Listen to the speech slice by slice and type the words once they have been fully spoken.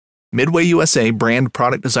Midway USA brand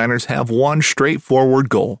product designers have one straightforward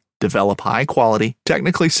goal: develop high-quality,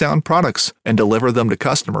 technically sound products and deliver them to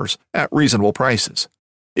customers at reasonable prices.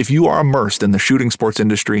 If you are immersed in the shooting sports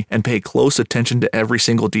industry and pay close attention to every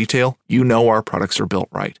single detail, you know our products are built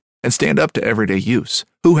right and stand up to everyday use.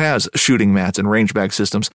 Who has shooting mats and range bag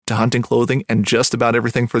systems to hunting clothing and just about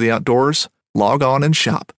everything for the outdoors? Log on and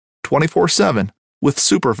shop 24/7 with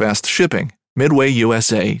super fast shipping.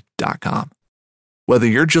 MidwayUSA.com. Whether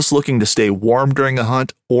you're just looking to stay warm during a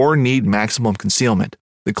hunt or need maximum concealment,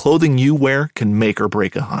 the clothing you wear can make or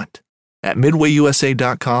break a hunt. At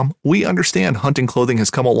MidwayUSA.com, we understand hunting clothing has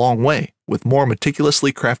come a long way with more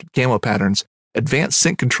meticulously crafted camo patterns, advanced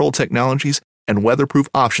scent control technologies, and weatherproof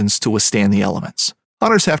options to withstand the elements.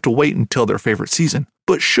 Hunters have to wait until their favorite season,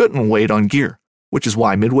 but shouldn't wait on gear, which is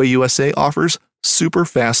why Midway USA offers super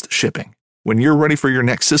fast shipping. When you're ready for your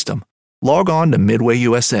next system, log on to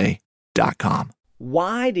MidwayUSA.com.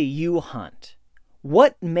 Why do you hunt?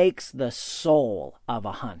 What makes the soul of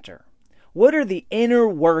a hunter? What are the inner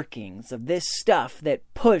workings of this stuff that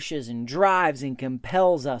pushes and drives and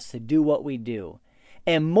compels us to do what we do?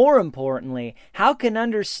 And more importantly, how can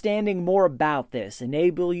understanding more about this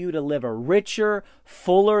enable you to live a richer,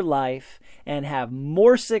 fuller life and have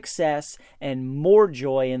more success and more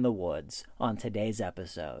joy in the woods on today's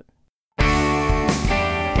episode?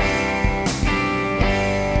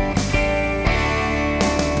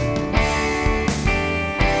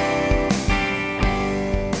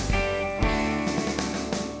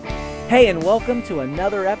 Hey, and welcome to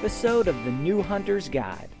another episode of The New Hunter's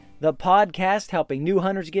Guide, the podcast helping new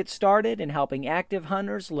hunters get started and helping active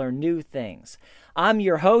hunters learn new things. I'm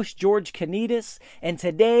your host, George Kanitas, and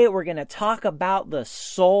today we're going to talk about the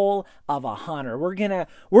soul of a hunter. We're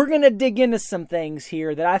going to dig into some things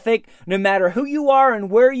here that I think no matter who you are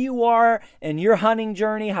and where you are in your hunting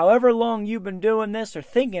journey, however long you've been doing this or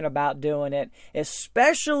thinking about doing it,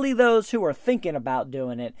 especially those who are thinking about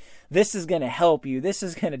doing it, this is going to help you. This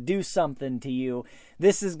is going to do something to you.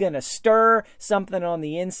 This is going to stir something on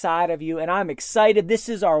the inside of you, and I'm excited. This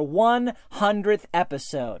is our 100th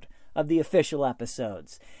episode of the official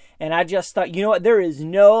episodes. And I just thought, you know what, there is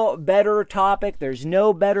no better topic, there's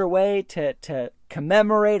no better way to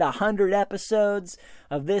commemorate 100 episodes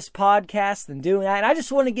of this podcast than doing that. And I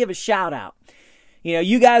just want to give a shout out. You know,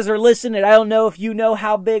 you guys are listening. I don't know if you know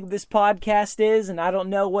how big this podcast is, and I don't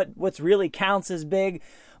know what's really counts as big,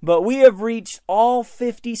 but we have reached all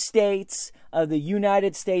 50 states of the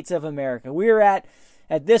United States of America. We're at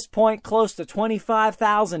this point close to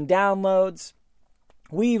 25,000 downloads.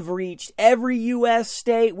 We've reached every U.S.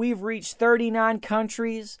 state. We've reached 39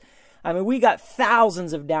 countries. I mean, we got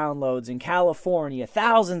thousands of downloads in California,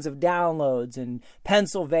 thousands of downloads in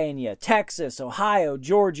Pennsylvania, Texas, Ohio,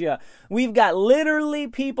 Georgia. We've got literally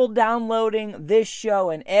people downloading this show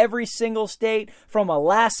in every single state, from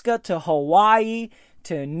Alaska to Hawaii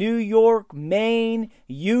to New York, Maine,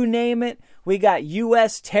 you name it. We got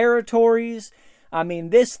U.S. territories. I mean,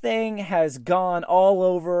 this thing has gone all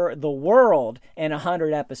over the world in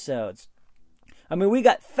 100 episodes. I mean, we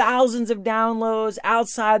got thousands of downloads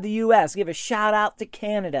outside the U.S. Give a shout out to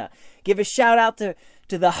Canada. Give a shout out to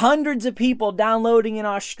the hundreds of people downloading in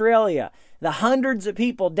Australia, the hundreds of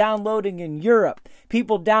people downloading in Europe,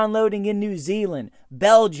 people downloading in New Zealand,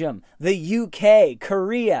 Belgium, the UK,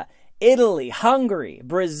 Korea, Italy, Hungary,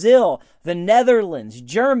 Brazil, the Netherlands,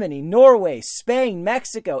 Germany, Norway, Spain,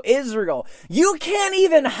 Mexico, Israel. You can't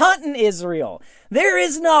even hunt in Israel. There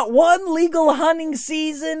is not one legal hunting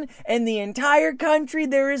season in the entire country.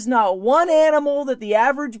 There is not one animal that the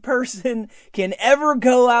average person can ever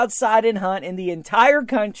go outside and hunt in the entire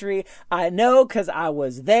country. I know because I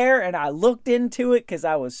was there and I looked into it because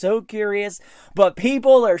I was so curious. But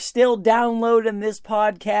people are still downloading this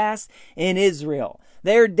podcast in Israel.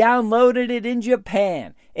 They're downloaded it in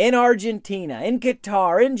Japan, in Argentina, in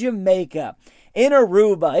Qatar, in Jamaica, in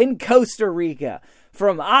Aruba, in Costa Rica,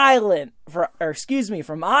 from Ireland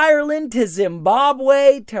to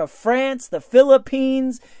Zimbabwe to France, the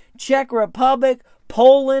Philippines, Czech Republic,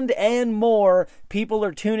 Poland, and more. People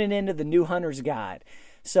are tuning into the New Hunter's Guide.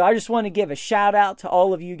 So I just want to give a shout out to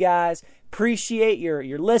all of you guys. Appreciate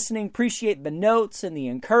your listening. Appreciate the notes and the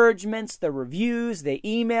encouragements, the reviews, the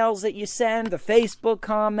emails that you send, the Facebook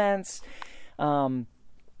comments. In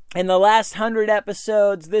the last 100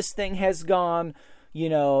 episodes, this thing has gone,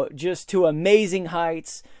 just to amazing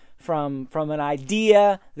heights. From an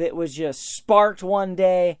idea that was just sparked one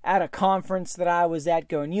day at a conference that I was at,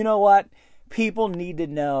 going, you know what? People need to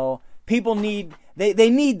know. People need, they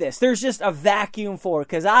need this. There's just a vacuum for it.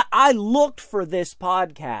 Because I looked for this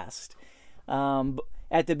podcast.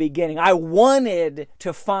 at the beginning. I wanted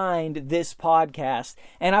to find this podcast,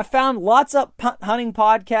 and I found lots of hunting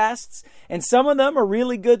podcasts, and some of them are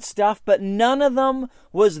really good stuff, but none of them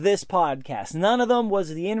was this podcast. None of them was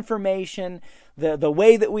the information, the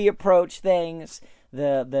way that we approach things,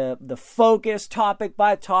 the focus, topic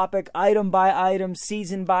by topic, item by item,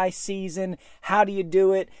 season by season. How do you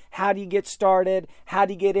do it? How do you get started? How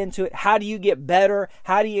do you get into it? How do you get better?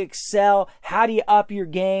 How do you excel? How do you up your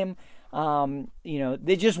game?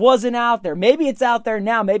 It just wasn't out there. Maybe it's out there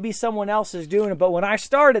now. Maybe someone else is doing it. But when I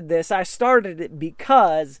started this, I started it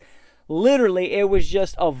because literally it was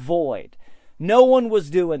just a void. No one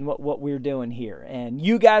was doing what we're doing here. And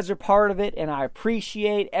you guys are part of it. And I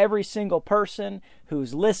appreciate every single person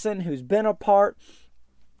who's listened, who's been a part,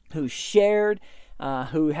 who's shared,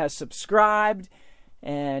 who has subscribed.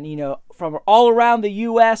 And, from all around the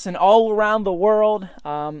U.S. and all around the world,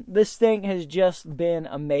 this thing has just been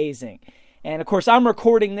amazing. And, of course, I'm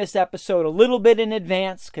recording this episode a little bit in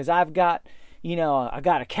advance because I've got, I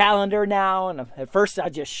got a calendar now. And at first I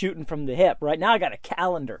was just shooting from the hip. Right now I got a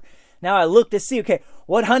calendar. Now I look to see, okay,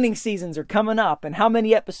 what hunting seasons are coming up and how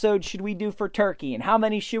many episodes should we do for turkey and how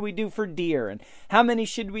many should we do for deer and how many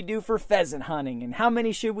should we do for pheasant hunting and how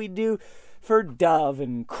many should we do for dove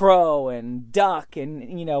and crow and duck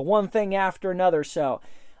and, one thing after another. So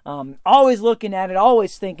always looking at it,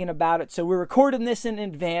 always thinking about it. So we're recording this in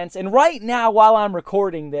advance. And right now, while I'm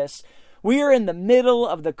recording this, we are in the middle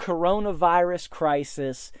of the coronavirus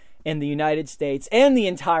crisis in the United States and the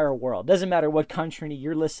entire world. Doesn't matter what country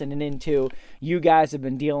you're listening into, you guys have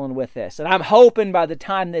been dealing with this. And I'm hoping by the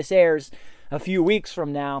time this airs a few weeks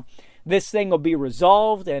from now, this thing will be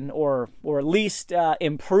resolved and or at least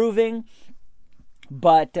improving.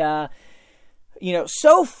 But,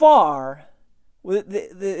 so far,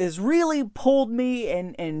 it has really pulled me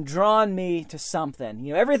and drawn me to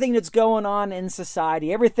something. Everything that's going on in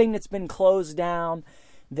society, everything that's been closed down,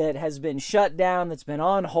 that has been shut down, that's been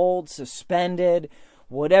on hold, suspended,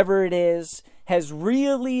 whatever it is, has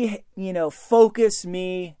really, focused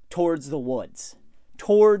me towards the woods,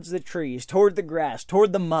 towards the trees, toward the grass,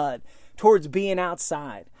 toward the mud, towards being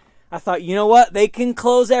outside. I thought, you know what? They can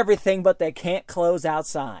close everything, but they can't close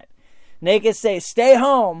outside. And they can say, stay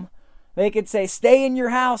home. They could say, stay in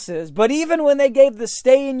your houses. But even when they gave the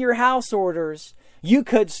stay in your house orders, you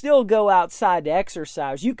could still go outside to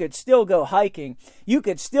exercise. You could still go hiking. You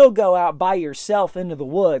could still go out by yourself into the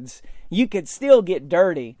woods. You could still get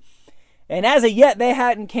dirty. And as of yet, they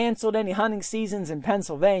hadn't canceled any hunting seasons in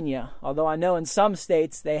Pennsylvania. Although I know in some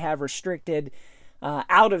states they have restricted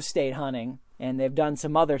out-of-state hunting. And they've done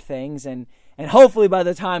some other things. And hopefully by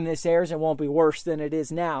the time this airs, it won't be worse than it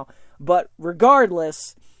is now. But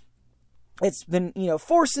regardless, it's been,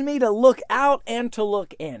 forcing me to look out and to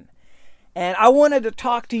look in. And I wanted to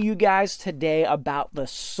talk to you guys today about the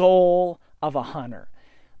soul of a hunter.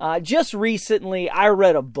 Just recently, I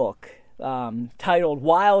read a book titled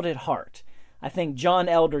Wild at Heart. I think John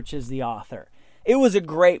Eldridge is the author. It was a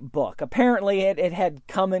great book. Apparently, it had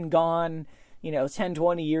come and gone 10,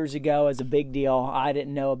 20 years ago as a big deal. I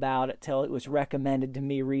didn't know about it till it was recommended to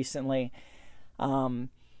me recently.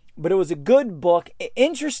 But it was a good book.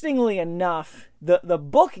 Interestingly enough, the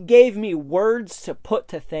book gave me words to put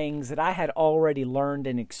to things that I had already learned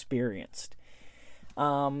and experienced.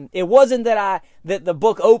 It wasn't that the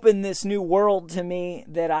book opened this new world to me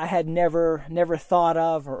that I had never thought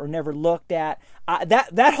of or never looked at.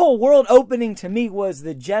 That whole world opening to me was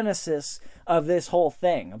the genesis of this whole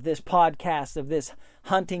thing, of this podcast, of this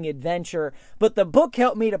hunting adventure. But the book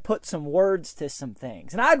helped me to put some words to some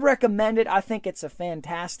things. And I'd recommend it. I think it's a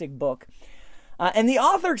fantastic book. And the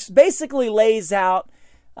author basically lays out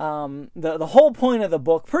the whole point of the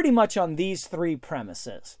book pretty much on these three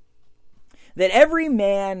premises. That every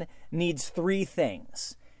man needs three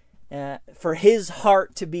things for his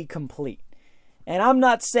heart to be complete. And I'm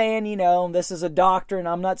not saying, this is a doctrine.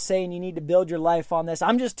 I'm not saying you need to build your life on this.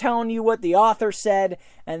 I'm just telling you what the author said,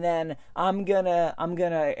 and then I'm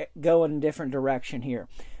gonna go in a different direction here.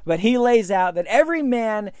 But he lays out that every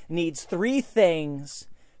man needs three things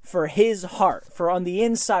for his heart, for on the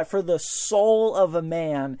inside, for the soul of a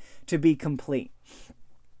man to be complete.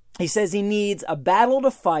 He says he needs a battle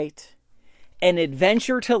to fight, an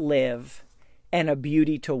adventure to live, and a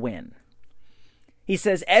beauty to win. He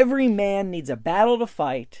says every man needs a battle to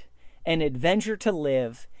fight, an adventure to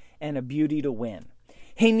live, and a beauty to win.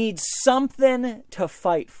 He needs something to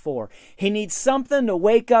fight for. He needs something to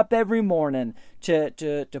wake up every morning to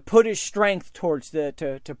put his strength towards,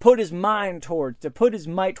 to put his mind towards, to put his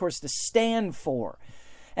might towards, to stand for.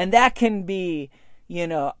 And that can be,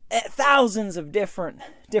 thousands of different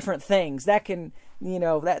things. That can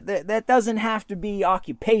that doesn't have to be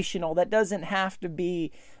occupational. That doesn't have to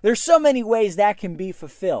be, there's so many ways that can be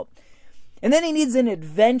fulfilled. And then he needs an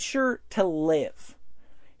adventure to live.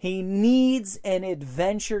 He needs an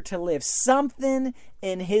adventure to live. Something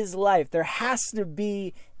in his life. There has to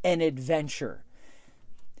be an adventure.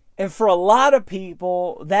 And for a lot of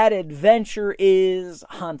people, that adventure is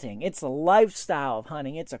hunting. It's a lifestyle of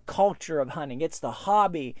hunting. It's a culture of hunting. It's the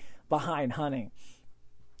hobby behind hunting.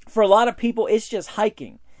 For a lot of people, it's just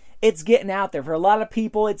hiking. It's getting out there. For a lot of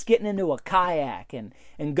people, it's getting into a kayak and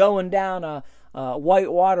going down a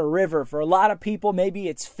whitewater river. For a lot of people, maybe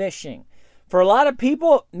it's fishing. For a lot of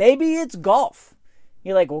people, maybe it's golf.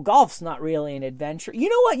 You're like, well, golf's not really an adventure. You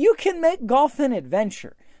know what? You can make golf an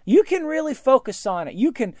adventure. You can really focus on it.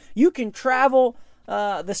 You can travel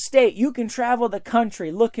the state. You can travel the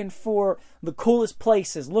country looking for the coolest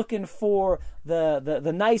places, looking for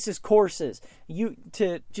the nicest courses. Be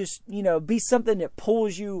something that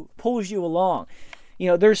pulls you along.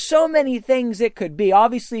 There's so many things it could be.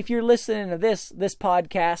 Obviously, if you're listening to this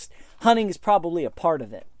podcast, hunting is probably a part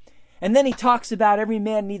of it. And then he talks about every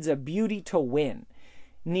man needs a beauty to win.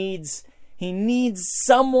 He needs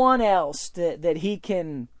someone else that he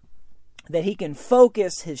can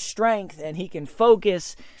focus his strength, and he can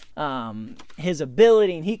focus his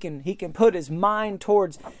ability, and he can put his mind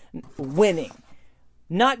towards winning,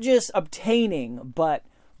 not just obtaining, but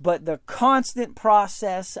the constant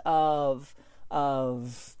process of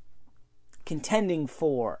contending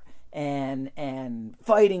for and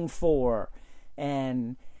fighting for,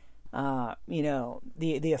 and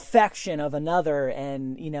the affection of another.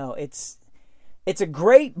 And it's a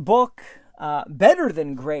great book, better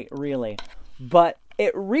than great, really, but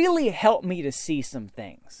it really helped me to see some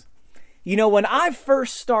things. When I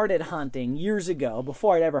first started hunting years ago,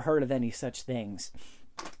 before I'd ever heard of any such things,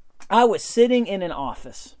 I was sitting in an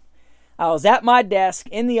office. I was at my desk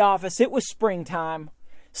in the office. It was springtime.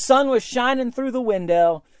 Sun was shining through the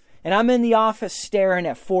window, and I'm in the office staring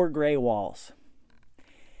at 4 gray walls.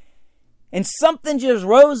 And something just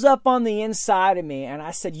rose up on the inside of me, and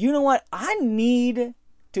I said, you know what? I need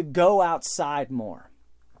to go outside more.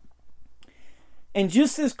 And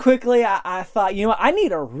just as quickly, I thought, I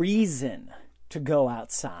need a reason to go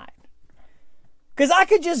outside. Because I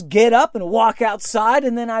could just get up and walk outside,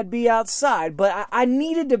 and then I'd be outside. But I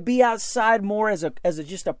needed to be outside more as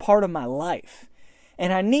just a part of my life.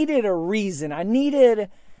 And I needed a reason. I needed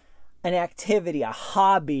an activity, a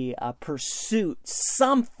hobby, a pursuit,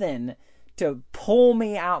 something to pull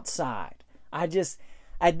me outside.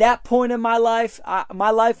 At that point in my life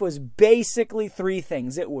was basically 3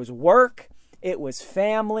 things. It was work, it was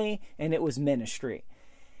family, and it was ministry.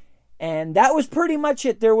 And that was pretty much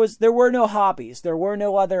it. There were no hobbies. There were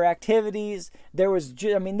no other activities. There was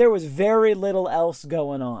very little else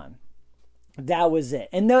going on. That was it.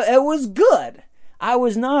 And it was good. I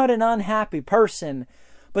was not an unhappy person,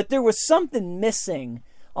 but there was something missing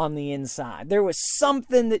on the inside. There was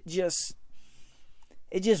something that just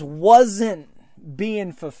wasn't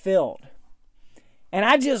being fulfilled. And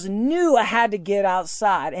I just knew I had to get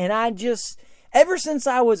outside. And ever since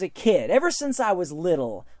I was a kid, ever since I was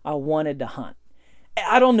little, I wanted to hunt.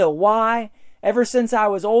 I don't know why. Ever since I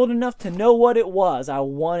was old enough to know what it was, I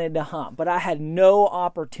wanted to hunt. But I had no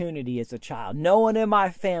opportunity as a child. No one in my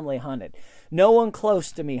family hunted. No one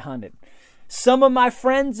close to me hunted. Some of my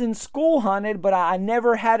friends in school hunted, but I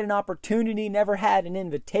never had an opportunity, never had an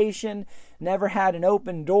invitation, never had an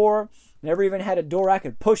open door, never even had a door I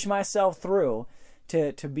could push myself through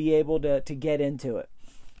to be able to get into it.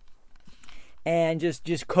 And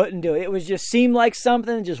just couldn't do it. It just seemed like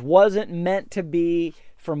something that just wasn't meant to be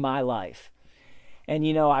for my life. And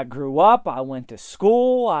I grew up, I went to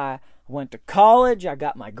school, I went to college, I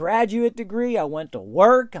got my graduate degree, I went to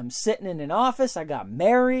work, I'm sitting in an office, I got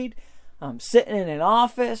married, I'm sitting in an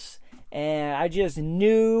office, and I just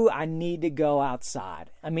knew I need to go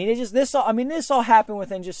outside. This all happened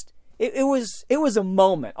within it was a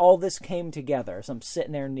moment. All this came together as I'm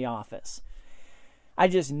sitting there in the office. I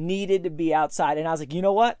just needed to be outside. And I was like, you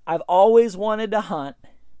know what? I've always wanted to hunt.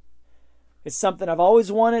 It's something I've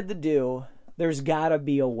always wanted to do. There's got to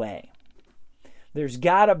be a way. There's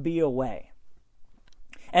got to be a way.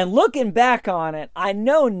 And looking back on it, I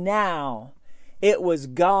know now it was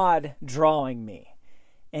God drawing me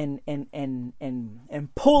and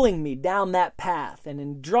pulling me down that path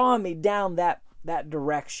and drawing me down that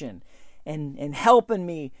direction and helping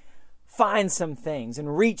me find some things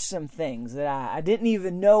and reach some things that I didn't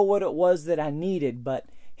even know what it was that I needed, but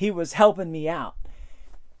He was helping me out.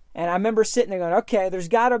 And I remember sitting there going, okay, there's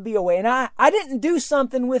got to be a way. And I didn't do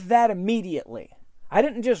something with that immediately. I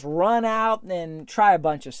didn't just run out and try a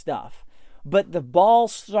bunch of stuff. But the ball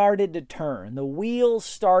started to turn. The wheels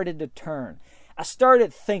started to turn. I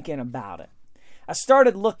started thinking about it. I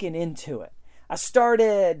started looking into it. I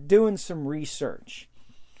started doing some research.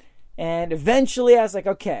 And eventually I was like,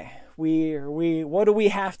 okay, what do we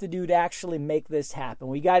have to do to actually make this happen?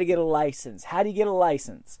 We got to get a license. How do you get a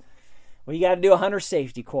license? Well, you got to do a hunter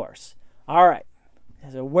safety course. All right.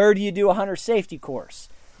 So where do you do a hunter safety course?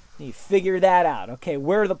 You figure that out. Okay,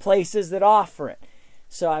 where are the places that offer it?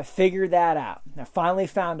 So I figured that out. I finally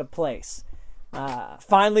found a place.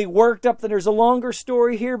 Finally worked up. There's a longer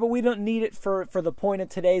story here, but we don't need it for the point of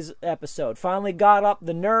today's episode. Finally got up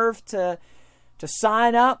the nerve to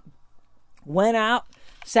sign up. Went out,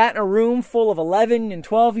 sat in a room full of 11 and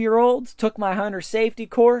 12-year-olds, took my hunter safety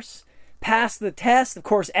course, passed the test. Of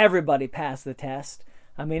course, everybody passed the test.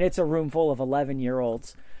 I mean, it's a room full of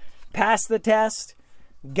 11-year-olds. Passed the test,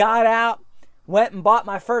 got out, went and bought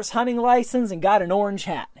my first hunting license and got an orange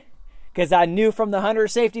hat. Because I knew from the hunter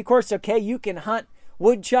safety course, okay, you can hunt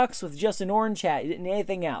woodchucks with just an orange hat. You didn't need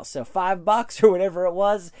anything else. So $5 or whatever it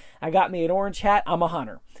was, I got me an orange hat. I'm a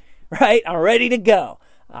hunter, right? I'm ready to go.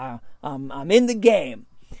 I'm in the game.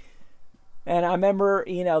 And I remember,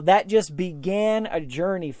 that just began a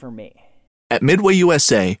journey for me. At Midway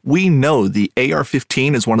USA, we know the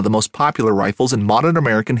AR-15 is one of the most popular rifles in modern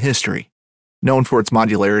American history. Known for its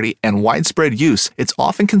modularity and widespread use, it's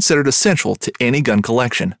often considered essential to any gun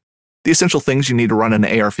collection. The essential things you need to run an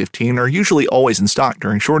AR-15 are usually always in stock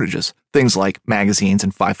during shortages, things like magazines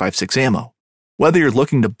and 5.56 ammo. Whether you're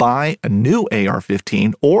looking to buy a new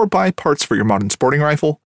AR-15 or buy parts for your modern sporting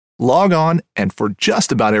rifle, log on and for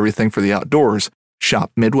just about everything for the outdoors,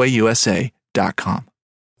 shop MidwayUSA.com.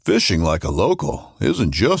 Fishing like a local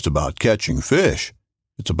isn't just about catching fish.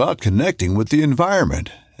 It's about connecting with the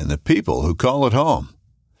environment and the people who call it home.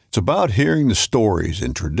 It's about hearing the stories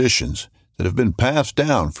and traditions that have been passed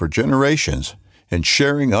down for generations and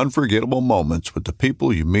sharing unforgettable moments with the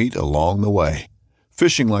people you meet along the way.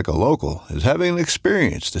 Fishing like a local is having an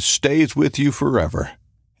experience that stays with you forever.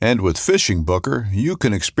 And with Fishing Booker, you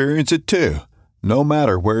can experience it too, no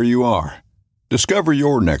matter where you are. Discover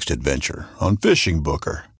your next adventure on Fishing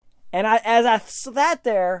Booker. And as I sat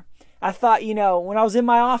there, I thought, when I was in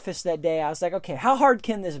my office that day, I was like, okay, how hard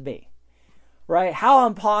can this be? Right? How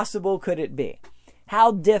impossible could it be?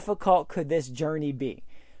 How difficult could this journey be?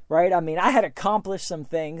 Right? I mean, I had accomplished some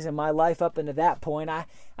things in my life up until that point. I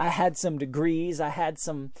had some degrees. I had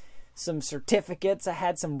some certificates. I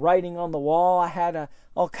had some writing on the wall. I had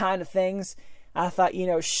all kind of things. I thought,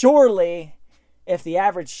 surely if the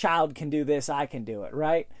average child can do this, I can do it,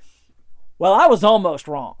 right? Well, I was almost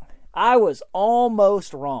wrong.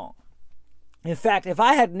 In fact, if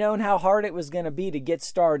I had known how hard it was going to be to get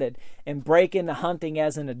started and break into hunting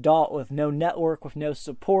as an adult with no network, with no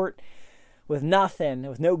support, with nothing,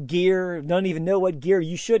 with no gear, don't even know what gear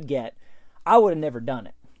you should get, I would have never done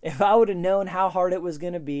it. If I would have known how hard it was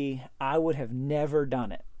going to be, I would have never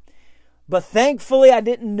done it. But thankfully, I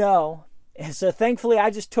didn't know. And so thankfully,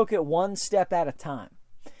 I just took it one step at a time.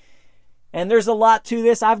 And there's a lot to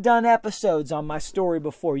this. I've done episodes on my story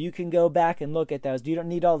before. You can go back and look at those. You don't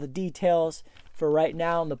need all the details for right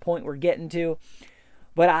now and the point we're getting to.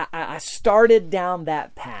 But I started down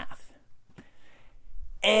that path.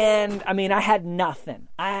 And, I had nothing.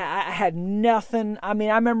 I had nothing. I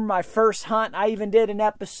remember my first hunt. I even did an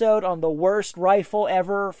episode on the worst rifle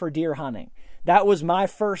ever for deer hunting. That was my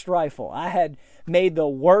first rifle. I had made the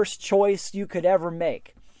worst choice you could ever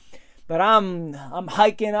make. But I'm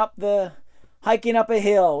hiking up a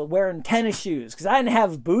hill wearing tennis shoes because I didn't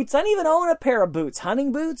have boots. I didn't even own a pair of boots.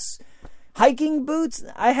 Hunting boots, hiking boots.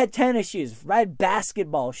 I had tennis shoes. I had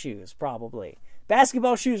basketball shoes probably.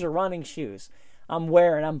 Basketball shoes or running shoes. I'm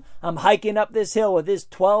hiking up this hill with this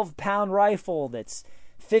 12-pound rifle that's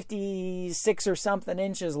 56 or something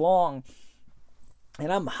inches long.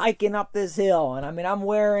 And I'm hiking up this hill. And I'm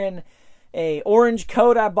wearing a orange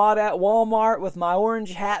coat I bought at Walmart with my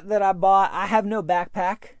orange hat that I bought. I have no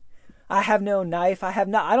backpack. I have no knife.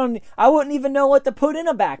 I wouldn't even know what to put in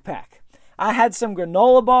a backpack. I had some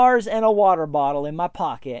granola bars and a water bottle in my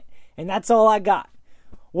pocket. And that's all I got.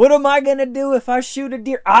 What am I going to do if I shoot a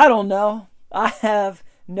deer? I don't know. I have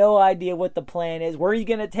no idea what the plan is. Where are you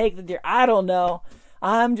going to take the deer? I don't know.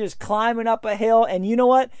 I'm just climbing up a hill. And you know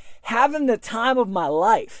what? Having the time of my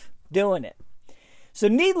life doing it. So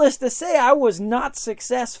needless to say, I was not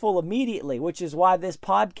successful immediately, which is why this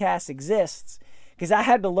podcast exists, because I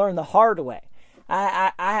had to learn the hard way.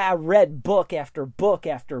 I read book after book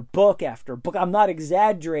after book after book. I'm not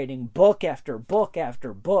exaggerating. Book after book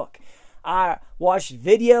after book. I watched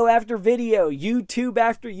video after video, YouTube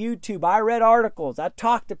after YouTube. I read articles. I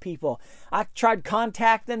talked to people. I tried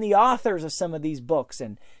contacting the authors of some of these books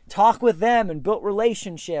and talked with them and built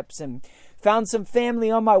relationships and found some family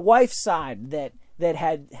on my wife's side that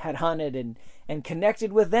had hunted and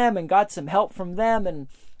connected with them and got some help from them, and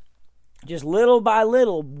just little by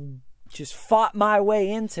little just fought my way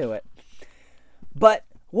into it. But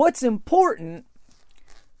what's important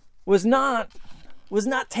was not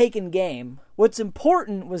taking game. What's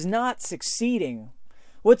important was not succeeding.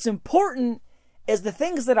 What's important is the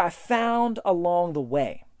things that I found along the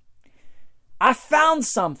way. I found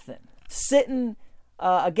something sitting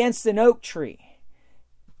against an oak tree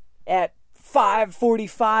at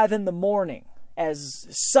 5:45 in the morning as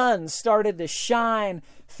sun started to shine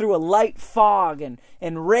through a light fog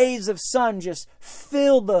and rays of sun just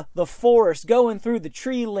filled the forest, going through the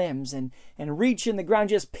tree limbs and reaching the ground,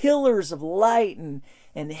 just pillars of light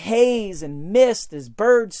and haze and mist as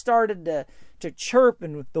birds started to chirp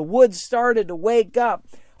and the woods started to wake up,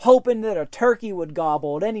 hoping that a turkey would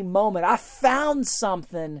gobble at any moment. I found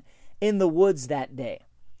something in the woods that day.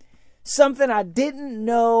 Something I didn't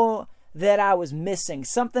know that I was missing.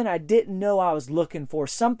 Something I didn't know I was looking for.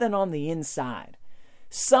 Something on the inside.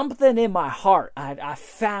 Something in my heart I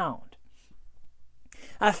found.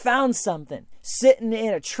 I found something sitting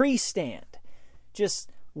in a tree stand,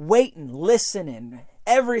 just waiting, listening.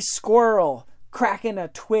 Every squirrel cracking a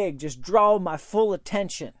twig just drawing my full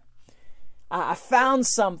attention. I found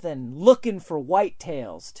something looking for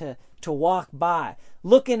whitetails to walk by,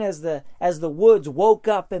 looking as the woods woke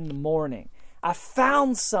up in the morning. I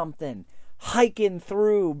found something hiking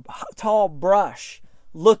through tall brush,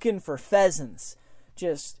 looking for pheasants,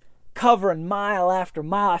 just covering mile after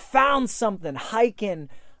mile. I found something hiking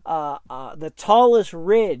the tallest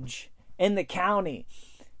ridge in the county,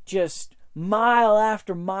 just mile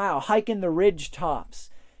after mile, hiking the ridge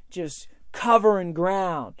tops, just covering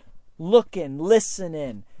ground, looking,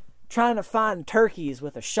 listening, trying to find turkeys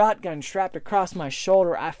with a shotgun strapped across my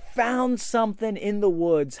shoulder. I found something in the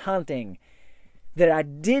woods hunting that I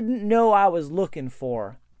didn't know I was looking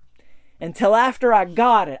for. Until after I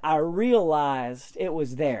got it, I realized it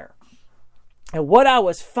was there. And what I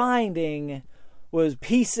was finding was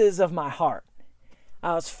pieces of my heart.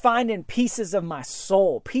 I was finding pieces of my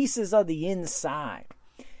soul, pieces of the inside.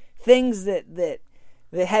 Things that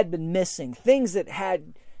had been missing, things that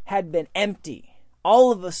had been empty.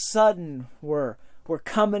 All of a sudden were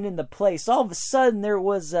coming into place. All of a sudden there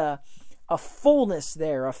was a fullness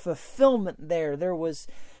there, a fulfillment there. There was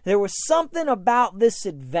something about this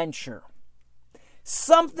adventure.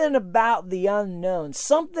 Something about the unknown.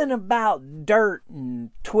 Something about dirt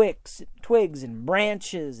and twigs and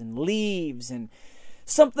branches and leaves, and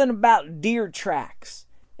something about deer tracks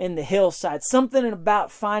in the hillside. Something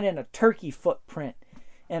about finding a turkey footprint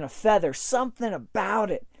and a feather. Something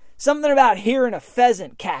about it. Something about hearing a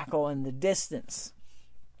pheasant cackle in the distance.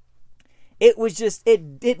 It was just,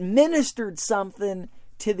 it ministered something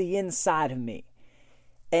to the inside of me.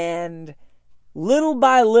 And little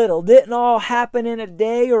by little, didn't all happen in a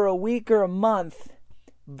day or a week or a month,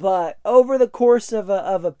 but over the course of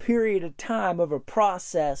a period of time, of a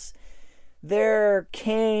process, there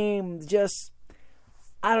came just,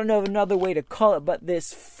 I don't know another way to call it, but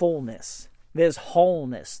this fullness, this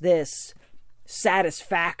wholeness, this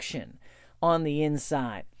satisfaction on the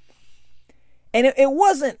inside. And it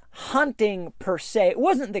wasn't hunting per se. It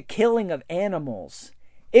wasn't the killing of animals.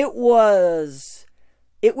 It was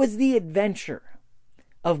the adventure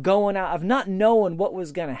of going out, of not knowing what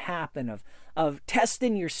was going to happen, of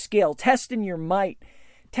testing your skill, testing your might,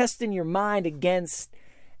 testing your mind against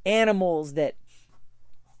animals that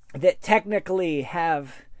technically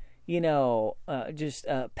have, pale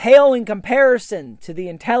in comparison to the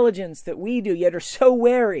intelligence that we do, yet are so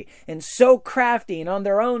wary and so crafty and on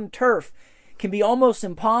their own turf, can be almost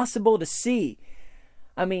impossible to see.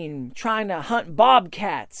 I mean, trying to hunt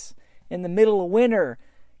bobcats in the middle of winter,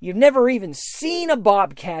 you've never even seen a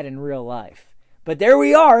bobcat in real life. But there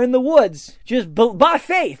we are in the woods, just by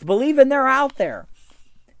faith, believing they're out there,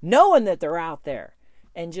 knowing that they're out there,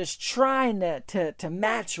 and just trying to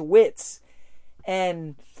match wits.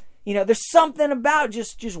 And, there's something about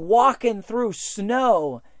just walking through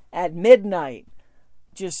snow at midnight,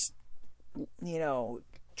 just,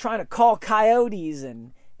 trying to call coyotes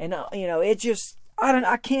and it just,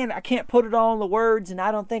 I can't put it all in the words, and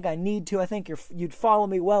I don't think I need to. I think you'd follow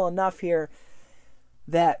me well enough here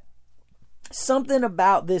that something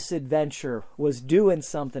about this adventure was doing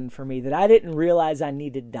something for me that I didn't realize I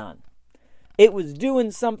needed done. It was doing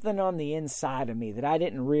something on the inside of me that I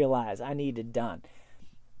didn't realize I needed done.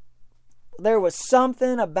 there was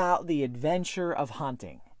something about the adventure of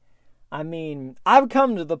hunting. I mean, I've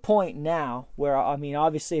come to the point now where, I mean,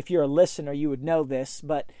 obviously if you're a listener, you would know this,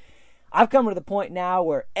 but I've come to the point now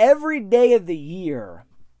where every day of the year,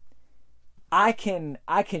 I can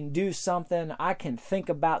do something, I can think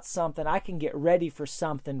about something, I can get ready for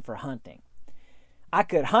something for hunting. I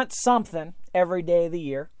could hunt something every day of the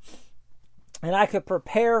year, and I could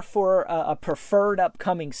prepare for a preferred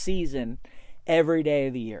upcoming season every day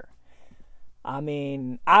of the year. I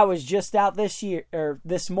mean, I was just out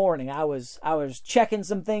this morning. I was checking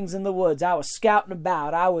some things in the woods. I was scouting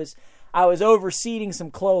about. I was overseeding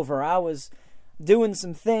some clover. I was doing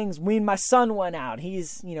some things. Me and my son went out.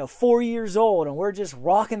 He's, 4 years old, and we're just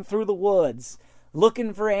walking through the woods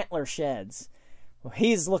looking for antler sheds. Well,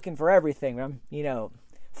 he's looking for everything. I'm,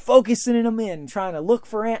 focusing him in, trying to look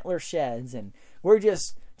for antler sheds, and we're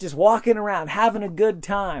just walking around, having a good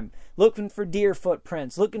time, looking for deer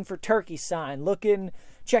footprints, looking for turkey sign,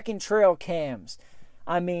 checking trail cams.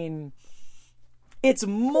 I mean, it's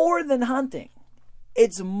more than hunting.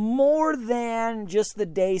 It's more than just the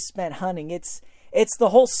day spent hunting. It's the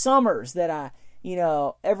whole summers that I,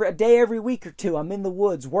 every week or two, I'm in the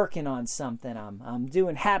woods working on something. I'm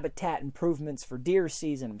doing habitat improvements for deer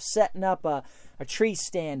season. I'm setting up a tree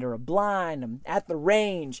stand or a blind. I'm at the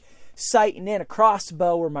range, sighting in a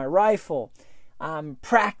crossbow or my rifle. I'm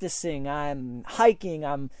practicing. I'm hiking.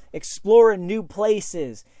 I'm exploring new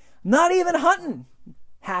places. Not even hunting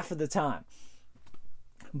half of the time.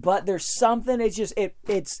 But there's something,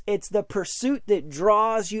 it's the pursuit that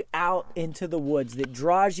draws you out into the woods, that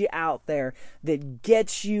draws you out there, that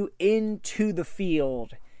gets you into the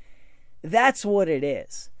field. That's what it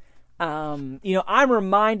is. I'm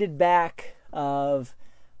reminded back of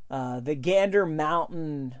the Gander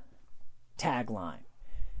Mountain tagline.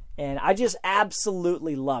 And I just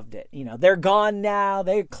absolutely loved it. They're gone now,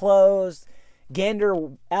 they're closed.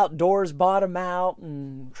 Gander Outdoors bought them out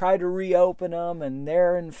and tried to reopen them, and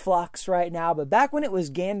they're in flux right now. But back when it was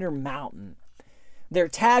Gander Mountain, their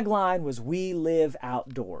tagline was, "We live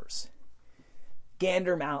outdoors."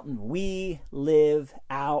 Gander Mountain, we live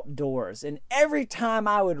outdoors. And every time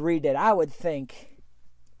I would read it, I would think,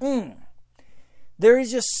 there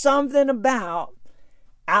is just something about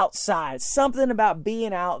outside, something about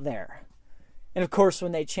being out there. And of course,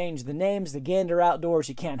 when they changed the names, the Gander Outdoors,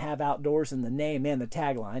 you can't have outdoors in the name and the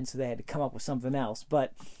tagline, so they had to come up with something else.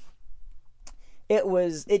 But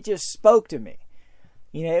it just spoke to me.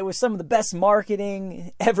 It was some of the best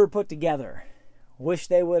marketing ever put together. Wish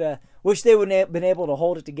they would have been able to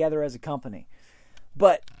hold it together as a company.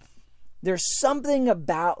 But there's something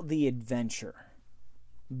about the adventure,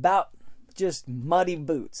 about just muddy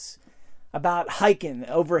boots, about hiking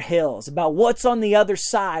over hills, about what's on the other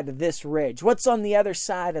side of this ridge, what's on the other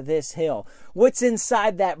side of this hill, what's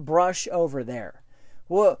inside that brush over there,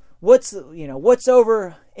 what's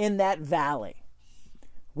over in that valley,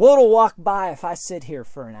 what'll walk by if I sit here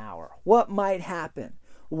for an hour, what might happen,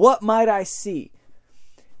 what might I see.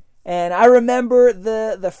 And I remember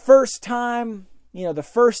the first time, the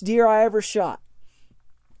first deer I ever shot.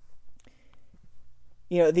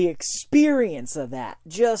 The experience of that,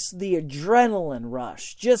 just the adrenaline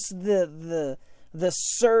rush, just the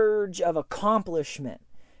surge of accomplishment,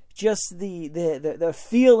 just the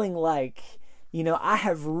feeling like, I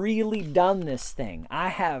have really done this thing. I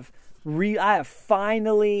have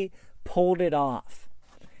finally pulled it off.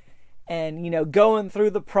 And, going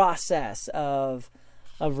through the process of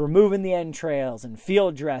removing the entrails and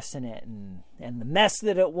field dressing it and the mess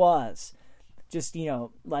that it was,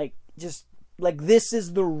 like this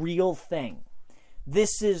is the real thing.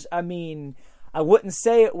 This is, I wouldn't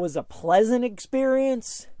say it was a pleasant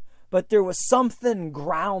experience, but there was something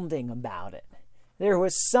grounding about it. There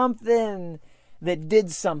was something that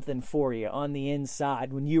did something for you on the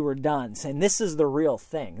inside when you were done, saying this is the real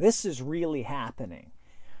thing. This is really happening.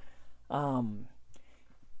 And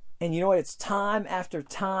you know what? It's time after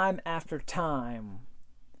time after time.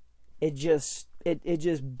 It just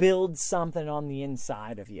builds something on the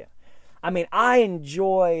inside of you. I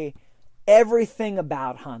enjoy everything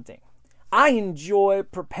about hunting. I enjoy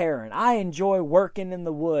preparing. I enjoy working in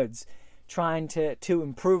the woods, trying to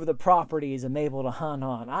improve the properties I'm able to hunt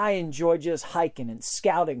on. I enjoy just hiking and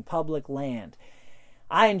scouting public land.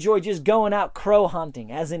 I enjoy just going out crow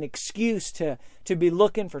hunting as an excuse to be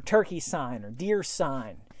looking for turkey sign or deer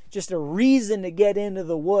sign. Just a reason to get into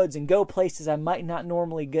the woods and go places I might not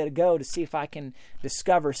normally go to see if I can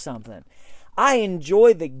discover something. I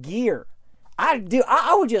enjoy the gear. I do.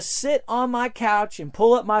 I would just sit on my couch and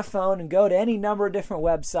pull up my phone and go to any number of different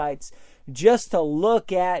websites just to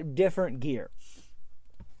look at different gear.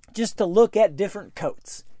 Just to look at different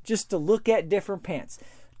coats. just to look at different pants.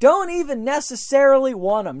 Don't even necessarily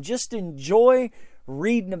want them. Just enjoy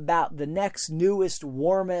reading about the next newest,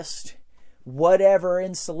 warmest, whatever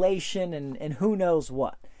insulation and who knows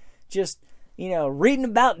what. Just, reading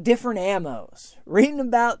about different ammos, reading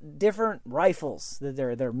about different rifles that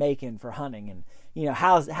they're making for hunting, and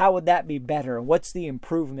how would that be better, and what's the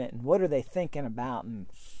improvement, and what are they thinking about, and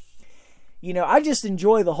I just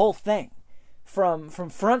enjoy the whole thing from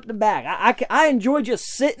front to back. I enjoy just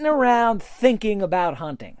sitting around thinking about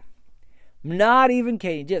hunting. Not even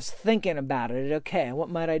kidding, just thinking about it. Okay, what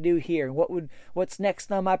might I do here? What's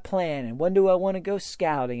next on my plan? And when do I want to go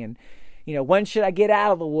scouting? And when should I get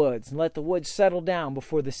out of the woods and let the woods settle down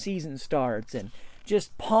before the season starts? And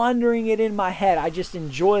just pondering it in my head, I just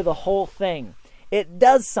enjoy the whole thing. It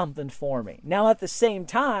does something for me. Now, at the same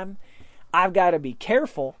time, I've got to be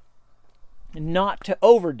careful not to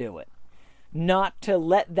overdo it, not to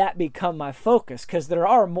let that become my focus, because there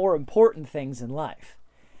are more important things in life.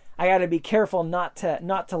 I got to be careful not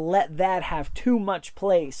to let that have too much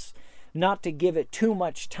place, not to give it too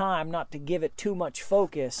much time, not to give it too much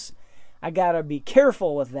focus. I got to be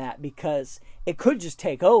careful with that, because it could just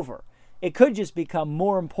take over. It could just become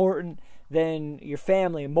more important than your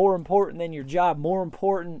family, more important than your job, more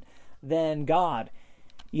important than God.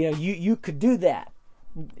 You could do that.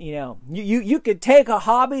 You could take a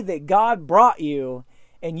hobby that God brought you,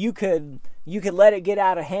 and you could let it get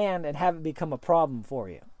out of hand and have it become a problem for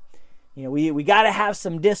you. We got to have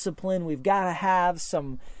some discipline. We've got to have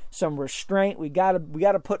some restraint. We got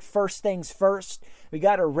to put first things first. We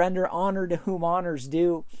got to render honor to whom honor's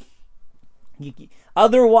due.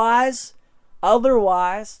 Otherwise,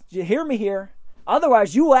 you hear me here.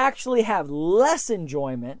 Otherwise, you will actually have less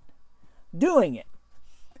enjoyment doing it,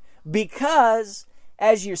 because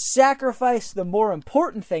as you sacrifice the more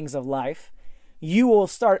important things of life, you will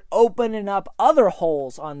start opening up other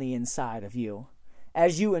holes on the inside of you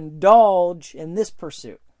as you indulge in this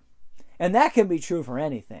pursuit. And that can be true for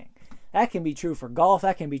anything. That can be true for golf.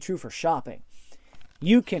 That can be true for shopping.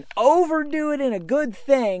 You can overdo it in a good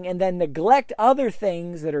thing and then neglect other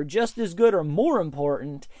things that are just as good or more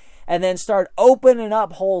important, and then start opening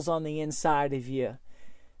up holes on the inside of you.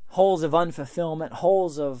 Holes of unfulfillment,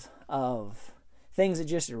 holes of things that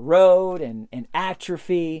just erode and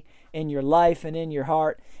atrophy in your life and in your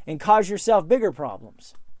heart, and cause yourself bigger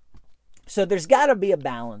problems. So there's got to be a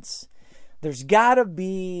balance. There's got to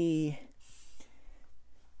be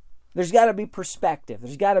perspective.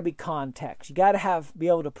 There's got to be context. You got to be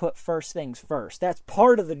able to put first things first. That's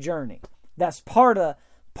part of the journey. That's part of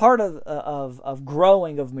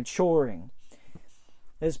growing, of maturing.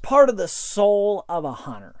 It's part of the soul of a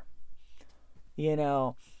hunter.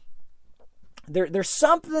 There's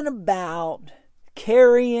something about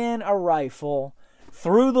carrying a rifle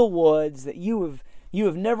through the woods that you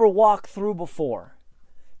have never walked through before.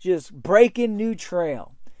 Just breaking new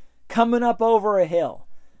trail, coming up over a hill.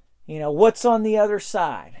 What's on the other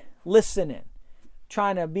side? Listening,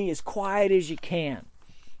 trying to be as quiet as you can.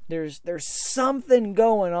 There's something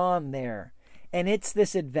going on there, and it's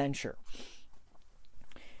this adventure.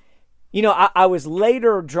 I was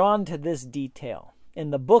later drawn to this detail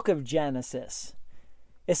in the book of Genesis.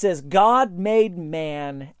 It says, God made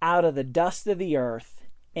man out of the dust of the earth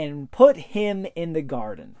and put him in the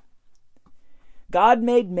garden. God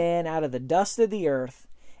made man out of the dust of the earth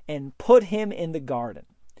and put him in the garden.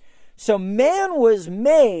 So man was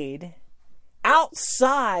made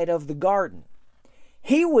outside of the garden.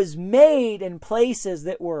 He was made in places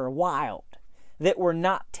that were wild, that were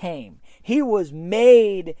not tame. He was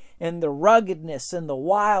made in the ruggedness and the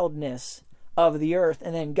wildness of the earth,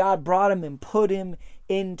 and then God brought him and put him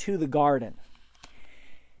into the garden.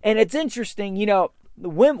 And it's interesting, the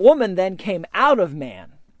woman then came out of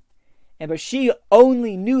man, but she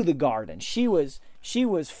only knew the garden. She was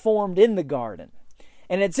formed in the garden.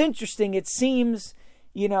 And it's interesting, it seems,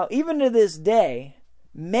 even to this day,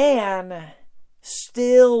 man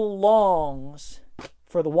still longs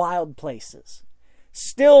for the wild places,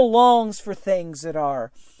 still longs for things that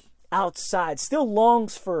are outside, still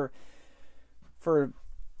longs for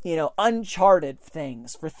uncharted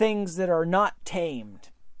things, for things that are not tamed.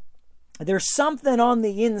 There's something on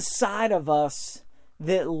the inside of us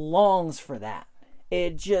that longs for that.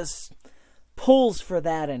 It just pulls for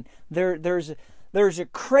that, and there's a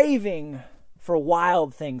craving for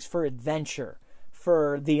wild things, for adventure,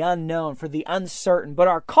 for the unknown, for the uncertain. But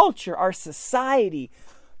our culture, our society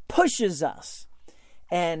pushes us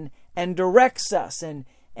and directs us and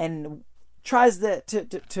tries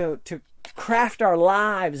to craft our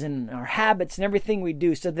lives and our habits and everything we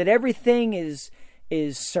do so that everything is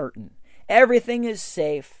certain. Everything is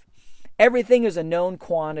safe. Everything is a known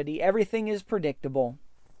quantity. Everything is predictable.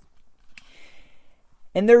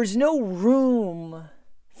 And there's no room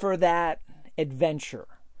for that adventure.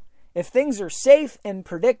 If things are safe and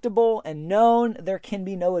predictable and known, there can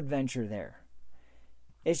be no adventure there.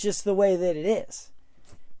 It's just the way that it is.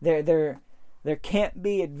 There can't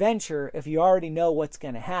be adventure if you already know what's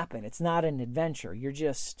going to happen. It's not an adventure. You're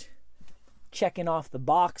just checking off the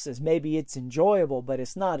boxes. Maybe it's enjoyable, but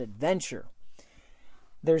it's not adventure.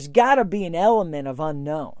 There's got to be an element of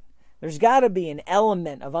unknown. There's got to be an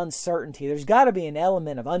element of uncertainty. There's got to be an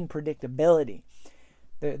element of unpredictability.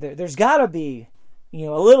 There's got to be, a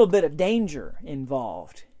little bit of danger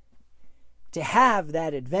involved to have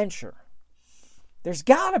that adventure. There's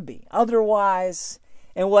got to be. Otherwise,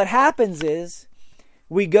 and what happens is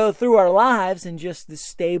we go through our lives in just the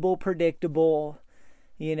stable, predictable,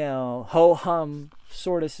 ho-hum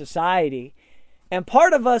sort of society. And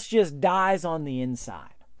part of us just dies on the inside.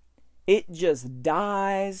 It just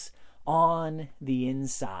dies on the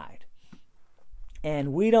inside.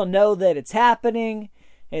 And we don't know that it's happening.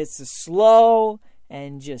 It's slow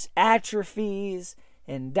and just atrophies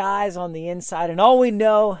and dies on the inside. And all we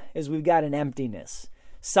know is we've got an emptiness.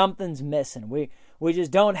 Something's missing. We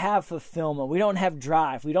just don't have fulfillment. We don't have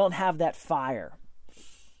drive. We don't have that fire.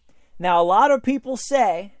 Now, a lot of people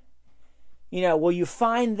say, well, you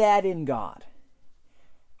find that in God.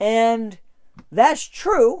 And that's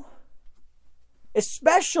true,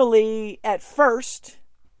 especially at first.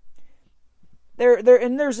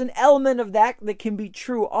 There's an element of that can be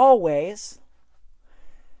true always.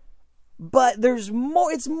 But there's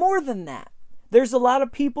more. It's more than that. There's a lot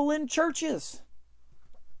of people in churches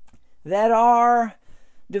that are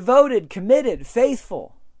devoted, committed,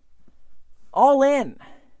 faithful, all in.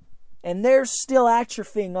 And they're still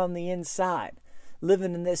atrophying on the inside,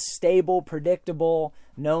 living in this stable, predictable,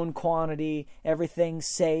 known quantity, everything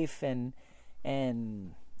safe and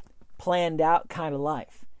planned out kind of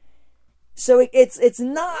life. So it's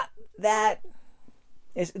not that.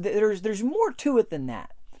 There's more to it than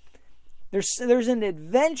that. There's an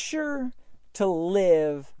adventure to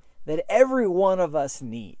live that every one of us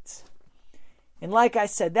needs. And like I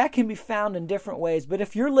said, that can be found in different ways. But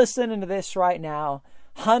if you're listening to this right now,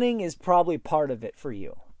 hunting is probably part of it for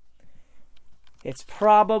you. It's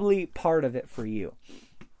probably part of it for you.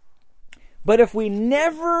 But if we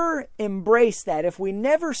never embrace that, if we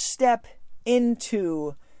never step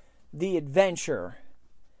into the adventure,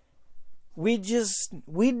 we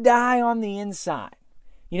die on the inside.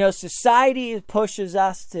 Society pushes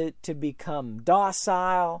us to become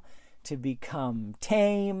docile, to become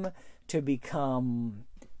tame, to become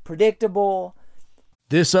predictable.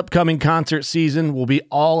 This upcoming concert season will be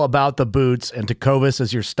all about the boots, and Tecovas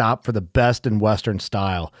is your stop for the best in Western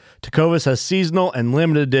style. Tecovas has seasonal and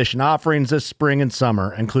limited edition offerings this spring and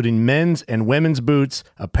summer, including men's and women's boots,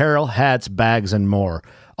 apparel, hats, bags, and more.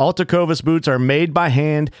 All Tecovas boots are made by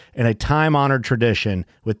hand in a time-honored tradition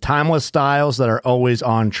with timeless styles that are always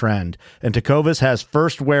on trend. And Tecovas has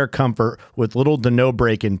first wear comfort with little to no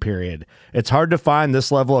break-in period. It's hard to find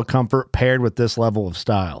this level of comfort paired with this level of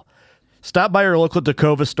style. Stop by your local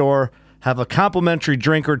Tecovas store, have a complimentary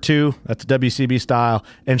drink or two, that's WCB style,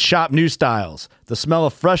 and shop new styles. The smell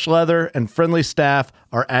of fresh leather and friendly staff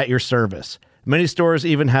are at your service. Many stores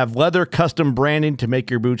even have leather custom branding to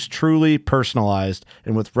make your boots truly personalized.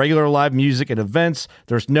 And with regular live music and events,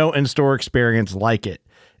 there's no in-store experience like it.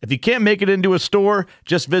 If you can't make it into a store,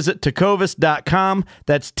 just visit tecovas.com.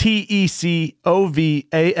 That's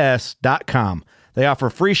TECOVAS.com. They offer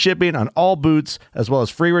free shipping on all boots, as well as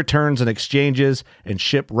free returns and exchanges, and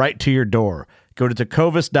ship right to your door. Go to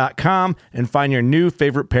tecovas.com and find your new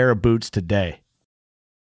favorite pair of boots today.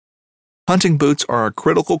 Hunting boots are a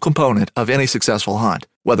critical component of any successful hunt.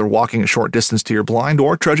 Whether walking a short distance to your blind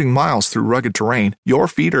or trudging miles through rugged terrain, your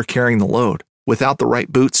feet are carrying the load. Without the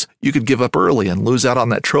right boots, you could give up early and lose out on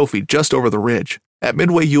that trophy just over the ridge. At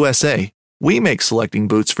Midway USA, we make selecting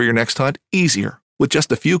boots for your next hunt easier. With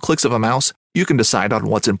just a few clicks of a mouse, you can decide on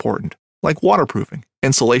what's important, like waterproofing,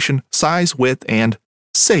 insulation, size, width, and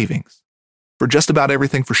savings. For just about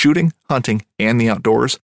everything for shooting, hunting, and the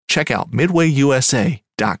outdoors, check out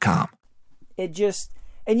MidwayUSA.com.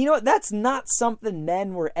 And you know what? That's not something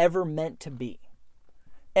men were ever meant to be.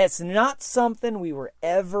 It's not something we were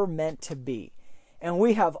ever meant to be. And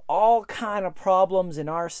we have all kind of problems in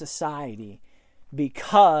our society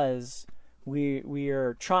because we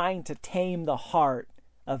are trying to tame the heart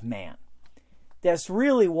of man. That's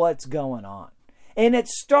really what's going on. And it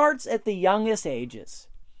starts at the youngest ages.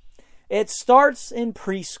 It starts in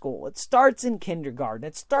preschool. It starts in kindergarten.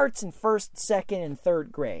 It starts in first, second, and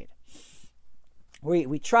third grade.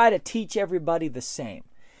 We try to teach everybody the same.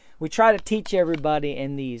 We try to teach everybody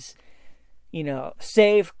in these,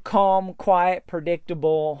 safe, calm, quiet,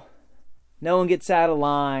 predictable, no one gets out of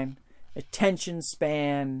line, attention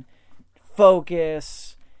span,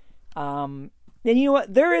 focus. And you know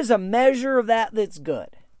what? There is a measure of that that's good.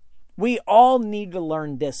 We all need to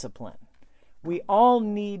learn discipline. We all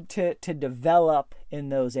need to develop in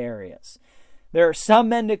those areas. There are some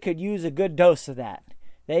men that could use a good dose of that.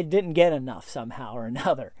 They didn't get enough somehow or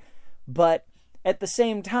another. But at the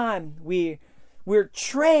same time, we're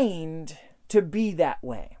trained to be that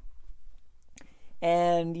way.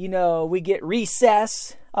 And, we get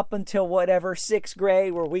recess up until whatever, 6th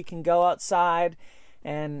grade, where we can go outside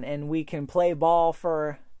and we can play ball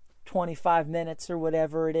for 25 minutes or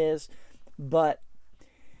whatever it is. But,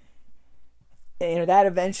 that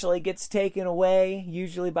eventually gets taken away,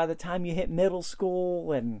 usually by the time you hit middle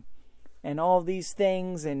school and all these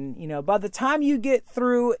things. And, by the time you get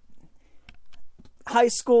through high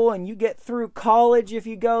school and you get through college, if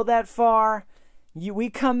you go that far, we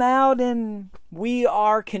come out and we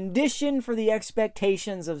are conditioned for the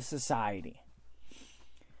expectations of society.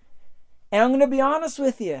 And I'm going to be honest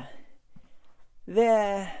with you,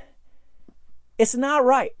 it's not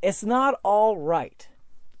right. It's not all right.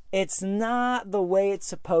 It's not the way it's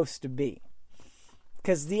supposed to be.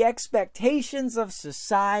 Because the expectations of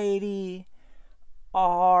society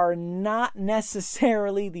are not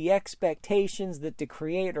necessarily the expectations that the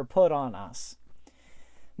Creator put on us.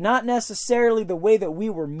 Not necessarily the way that we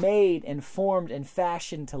were made and formed and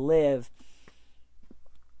fashioned to live.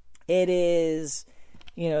 It is,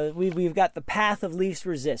 we've got the path of least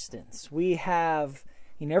resistance. We have,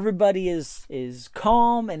 everybody is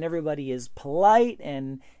calm and everybody is polite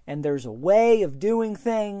and there's a way of doing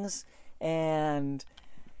things. And,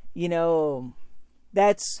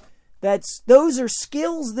 those are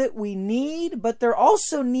skills that we need, but there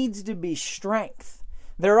also needs to be strength.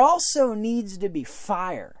 There also needs to be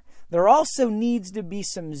fire. There also needs to be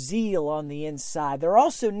some zeal on the inside. There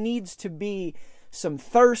also needs to be some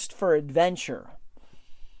thirst for adventure.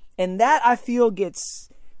 And that, I feel, gets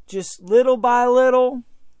just little by little,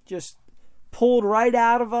 just pulled right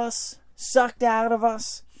out of us, sucked out of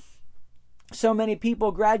us. So many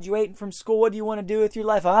people graduating from school, what do you want to do with your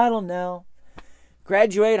life? I don't know.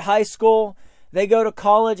 Graduate high school, they go to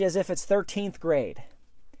college as if it's 13th grade.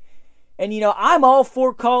 And, I'm all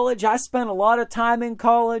for college. I spent a lot of time in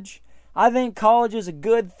college. I think college is a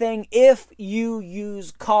good thing if you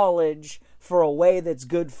use college for a way that's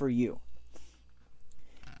good for you.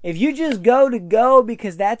 If you just go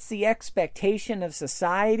because that's the expectation of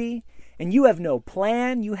society, and you have no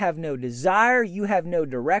plan, you have no desire, you have no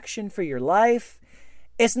direction for your life,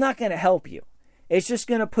 it's not going to help you. It's just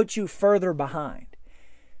going to put you further behind.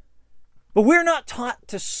 But we're not taught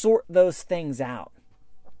to sort those things out.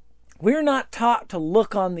 We're not taught to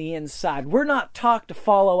look on the inside. We're not taught to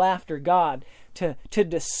follow after God, to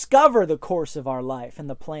discover the course of our life and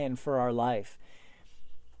the plan for our life.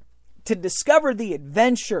 To discover the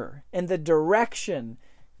adventure and the direction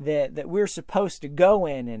that we're supposed to go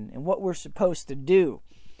in and what we're supposed to do.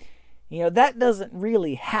 That doesn't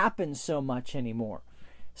really happen so much anymore.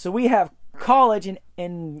 So we have college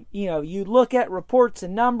and you look at reports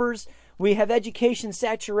and numbers, we have education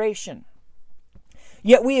saturation.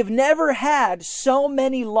 Yet we have never had so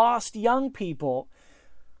many lost young people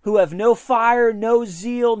who have no fire, no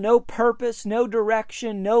zeal, no purpose, no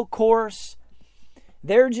direction, no course.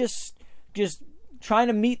 They're just trying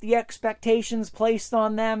to meet the expectations placed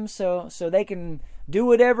on them so they can do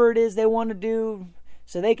whatever it is they want to do,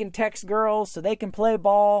 so they can text girls, so they can play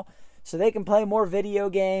ball, so they can play more video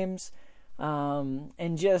games,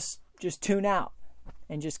 and just tune out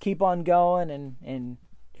and just keep on going and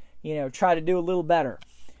try to do a little better.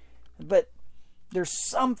 But there's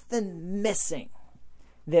something missing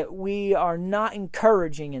that we are not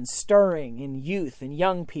encouraging and stirring in youth and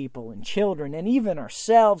young people and children and even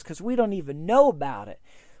ourselves, because we don't even know about it,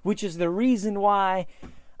 which is the reason why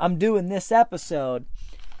I'm doing this episode,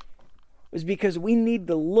 is because we need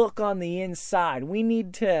to look on the inside. We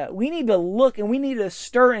need to look and we need to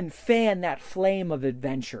stir and fan that flame of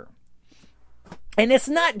adventure. And it's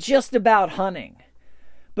not just about hunting.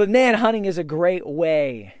 But man, hunting is a great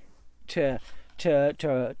way to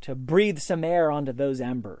breathe some air onto those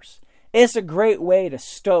embers. It's a great way to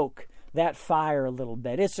stoke that fire a little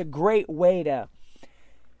bit. It's a great way to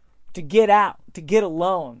get out, to get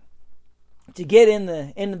alone, to get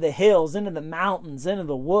into the hills, into the mountains, into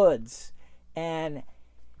the woods, and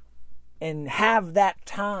have that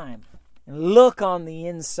time and look on the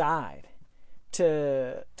inside,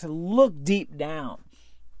 to look deep down.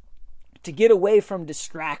 To get away from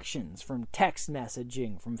distractions, from text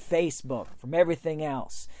messaging, from Facebook, from everything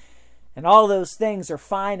else. And all those things are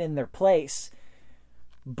fine in their place.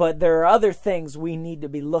 But there are other things we need to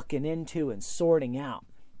be looking into and sorting out.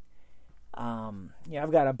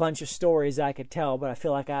 I've got a bunch of stories I could tell, but I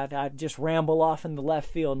feel like I'd just ramble off in the left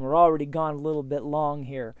field, and we're already gone a little bit long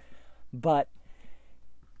here. But,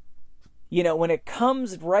 when it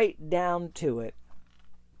comes right down to it,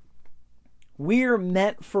 we're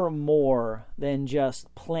meant for more than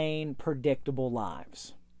just plain, predictable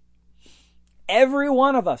lives. Every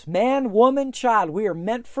one of us, man, woman, child, we are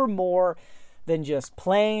meant for more than just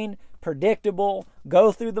plain, predictable,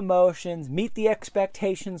 go through the motions, meet the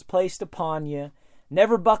expectations placed upon you,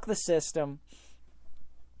 never buck the system.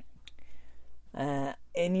 And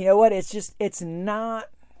you know what? It's not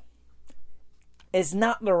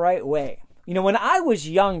the right way. When I was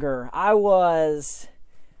younger, I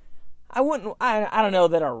don't know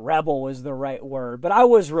that a rebel was the right word, but I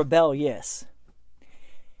was rebellious.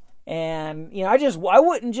 And, I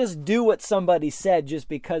wouldn't just do what somebody said just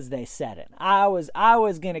because they said it. I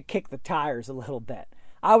was going to kick the tires a little bit.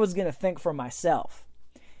 I was going to think for myself.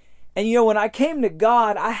 And, when I came to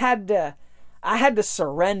God, I had to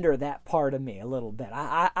surrender that part of me a little bit.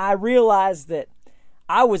 I realized that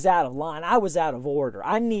I was out of line. I was out of order.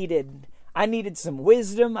 I needed some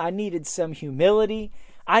wisdom. I needed some humility.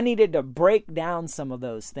 I needed to break down some of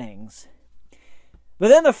those things. But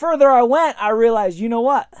then the further I went, I realized, you know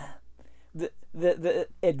what? The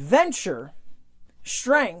adventure,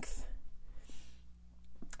 strength,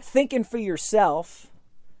 thinking for yourself,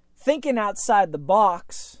 thinking outside the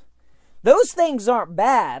box, those things aren't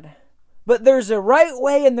bad, but there's a right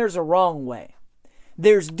way and there's a wrong way.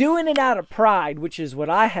 There's doing it out of pride, which is what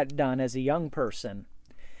I had done as a young person.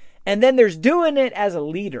 And then there's doing it as a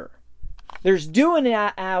leader. There's doing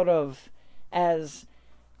it out of as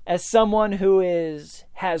someone who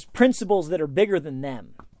has principles that are bigger than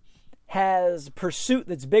them, has a pursuit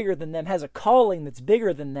that's bigger than them, has a calling that's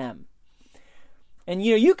bigger than them. And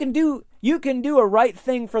you can do a right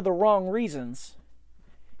thing for the wrong reasons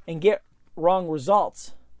and get wrong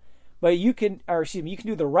results. But you can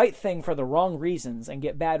do the right thing for the wrong reasons and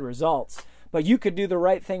get bad results. But you could do the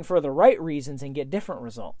right thing for the right reasons and get different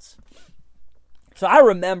results. So I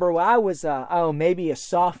remember when I was maybe a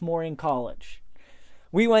sophomore in college.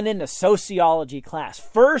 We went into sociology class,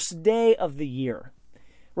 first day of the year,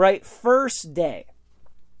 right? First day.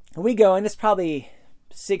 And we go, and it's probably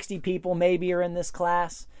 60 people maybe are in this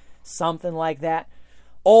class, something like that.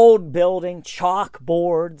 Old building,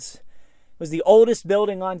 chalkboards. It was the oldest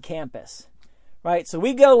building on campus, right? So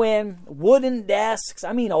we go in, wooden desks,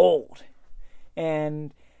 old.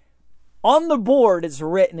 And on the board, it's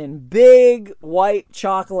written in big white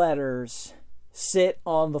chalk letters, sit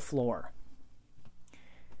on the floor.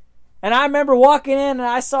 And I remember walking in and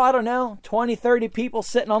I saw, 20, 30 people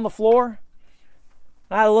sitting on the floor.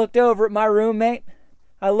 And I looked over at my roommate.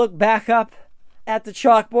 I looked back up at the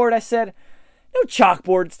chalkboard. I said, no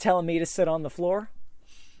chalkboard's telling me to sit on the floor.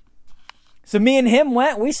 So me and him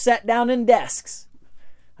we sat down in desks.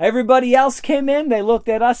 Everybody else came in. They looked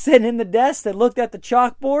at us sitting in the desk. They looked at the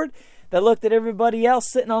chalkboard. They looked at everybody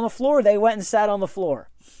else sitting on the floor. They went and sat on the floor.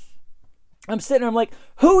 I'm sitting there, I'm like,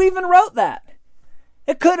 who even wrote that?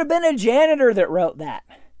 It could have been a janitor that wrote that.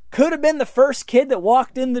 Could have been the first kid that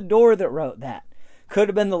walked in the door that wrote that. Could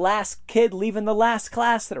have been the last kid leaving the last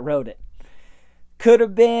class that wrote it. Could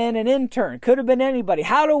have been an intern. Could have been anybody.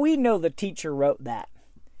 How do we know the teacher wrote that?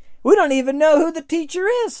 We don't even know who the teacher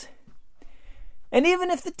is. And even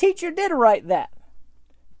if the teacher did write that,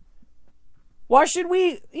 why should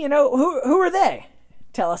we, who are they?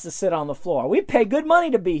 Tell us to sit on the floor. We pay good money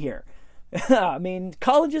to be here.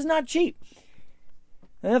 College is not cheap.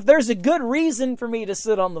 And if there's a good reason for me to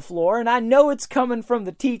sit on the floor, and I know it's coming from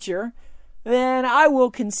the teacher, then I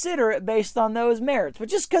will consider it based on those merits. But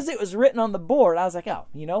just because it was written on the board, I was like, oh,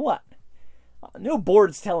 you know what? No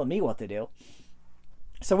board's telling me what to do.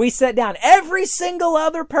 So we sat down. Every single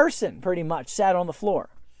other person pretty much sat on the floor.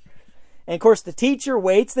 And of course the teacher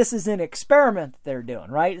waits. This is an experiment they're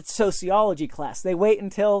doing, right? It's sociology class. They wait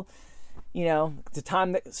until, the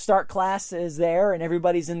time that start class is there and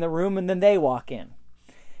everybody's in the room, and then they walk in.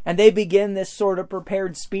 And they begin this sort of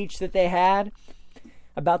prepared speech that they had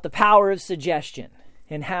about the power of suggestion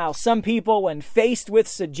and how some people, when faced with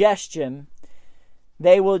suggestion,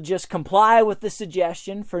 they will just comply with the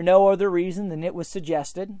suggestion for no other reason than it was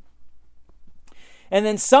suggested. And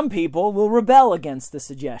then some people will rebel against the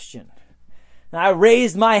suggestion. And I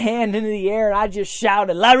raised my hand into the air and I just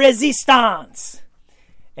shouted, La Resistance!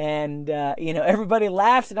 And, everybody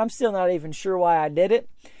laughed, and I'm still not even sure why I did it.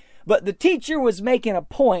 But the teacher was making a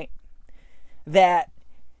point that,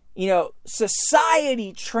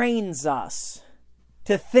 society trains us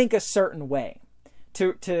think a certain way,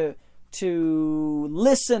 to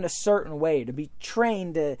listen a certain way, to be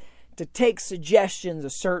trained to take suggestions a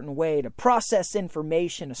certain way, to process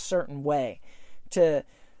information a certain way, to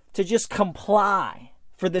just comply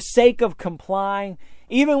for the sake of complying,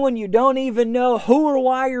 even when you don't even know who or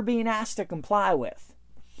why you're being asked to comply with.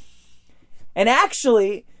 And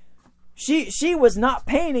actually, she was not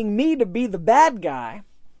painting me to be the bad guy.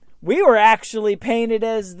 We were actually painted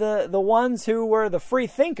as the ones who were the free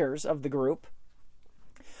thinkers of the group.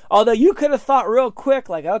 Although you could have thought real quick,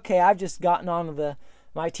 like, okay, I've just gotten onto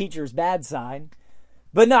my teacher's bad side.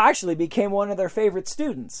 But no, I actually became one of their favorite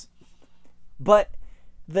students. But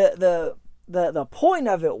the point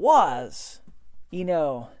of it was,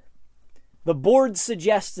 the board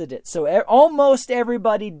suggested it. So almost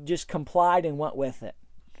everybody just complied and went with it.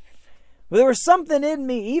 But there was something in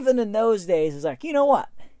me, even in those days, is like, you know what?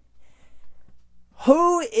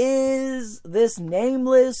 Who is this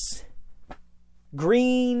nameless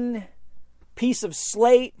green piece of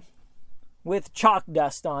slate with chalk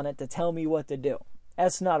dust on it to tell me what to do?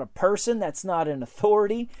 That's not a person. That's not an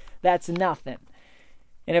authority. That's nothing.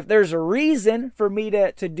 And if there's a reason for me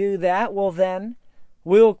to do that, well then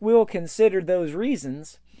we'll consider those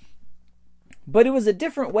reasons. But it was a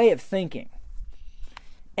different way of thinking.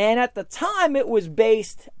 And at the time it was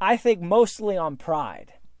based, I think, mostly on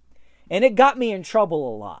pride. And it got me in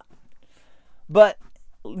trouble a lot. But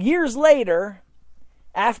years later,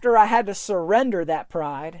 after I had to surrender that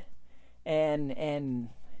pride and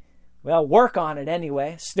work on it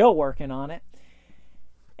anyway, still working on it,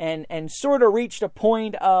 and sort of reached a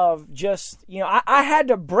point of just, I had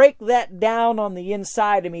to break that down on the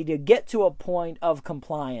inside of me to get to a point of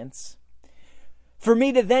compliance, for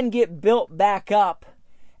me to then get built back up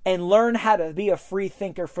and learn how to be a free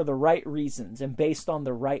thinker for the right reasons and based on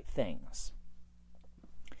the right things.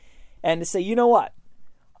 And to say, you know what?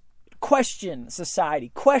 Question society,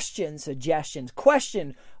 question suggestions,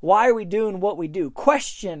 question why are we doing what we do,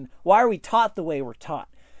 question why are we taught the way we're taught,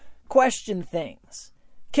 question things,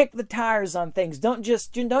 kick the tires on things. Don't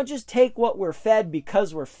just take what we're fed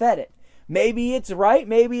because we're fed it. Maybe it's right,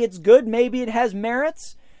 maybe it's good, maybe it has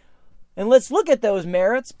merits, and let's look at those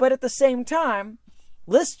merits. But at the same time,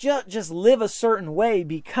 let's just live a certain way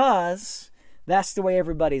because that's the way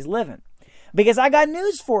everybody's living. Because I got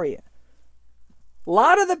news for you. A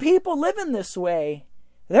lot of the people living this way,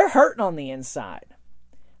 they're hurting on the inside.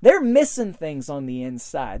 They're missing things on the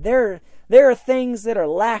inside. There are things that are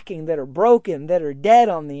lacking, that are broken, that are dead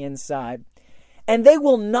on the inside. And they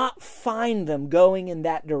will not find them going in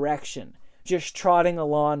that direction, just trotting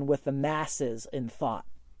along with the masses in thought.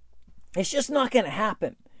 It's just not going to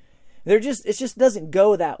happen. It just doesn't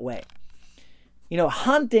go that way.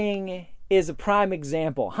 Hunting is a prime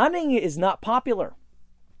example. Hunting is not popular.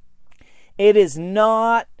 It is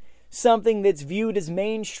not something that's viewed as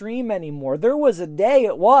mainstream anymore. There was a day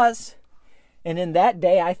it was. And in that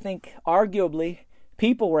day, I think, arguably,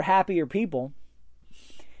 people were happier people.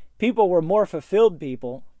 People were more fulfilled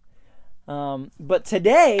people. But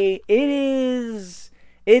today, it is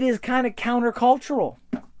kind of countercultural.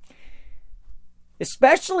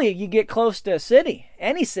 Especially if you get close to a city,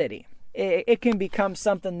 any city. It can become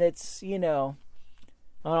something that's, an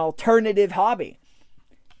alternative hobby.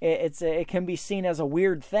 It can be seen as a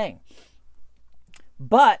weird thing.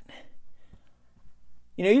 But,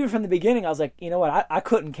 even from the beginning, I was like, you know what, I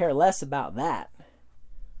couldn't care less about that.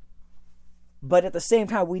 But at the same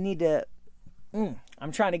time, we need to,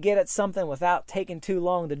 I'm trying to get at something without taking too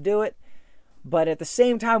long to do it. But at the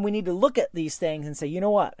same time, we need to look at these things and say, you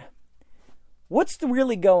know what? What's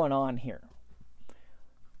really going on here?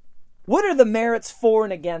 What are the merits for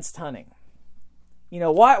and against hunting?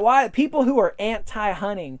 Why people who are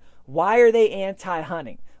anti-hunting, why are they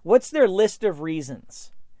anti-hunting? What's their list of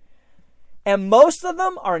reasons? And most of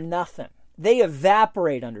them are nothing. They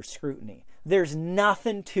evaporate under scrutiny. There's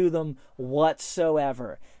nothing to them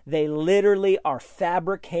whatsoever. They literally are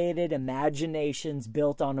fabricated imaginations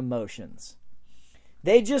built on emotions.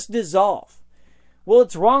 They just dissolve. Well,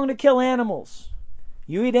 it's wrong to kill animals.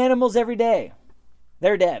 You eat animals every day.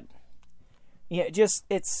 They're dead.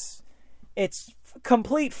 It's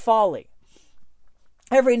complete folly.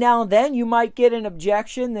 Every now and then you might get an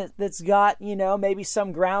objection that's got, maybe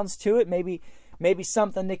some grounds to it, maybe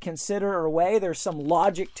something to consider or weigh. There's some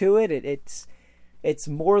logic to it. It's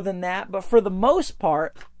more than that. But for the most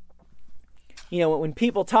part, when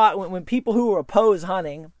people who oppose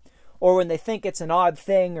hunting, or when they think it's an odd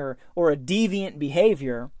thing or a deviant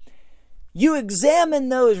behavior, you examine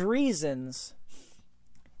those reasons.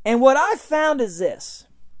 And what I've found is this.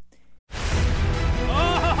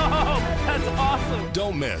 Oh, that's awesome.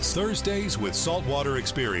 Don't miss Thursdays with Saltwater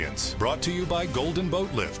Experience, brought to you by Golden Boat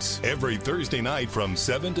Lifts, every Thursday night from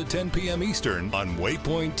 7 to 10 p.m. Eastern on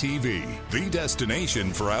Waypoint TV, the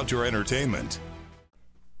destination for outdoor entertainment.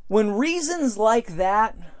 When reasons like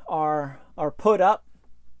that are put up,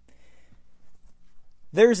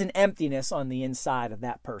 there's an emptiness on the inside of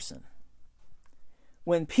that person.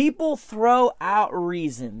 When people throw out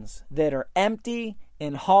reasons that are empty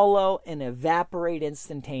and hollow and evaporate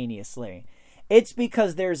instantaneously, it's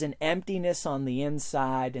because there's an emptiness on the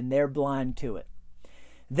inside and they're blind to it.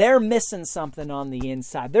 They're missing something on the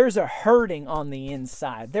inside. There's a hurting on the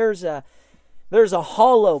inside. There's a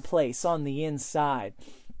hollow place on the inside.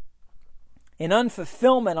 An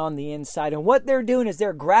unfulfillment on the inside. And what they're doing is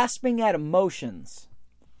they're grasping at emotions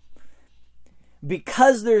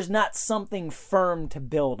because there's not something firm to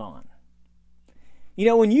build on. You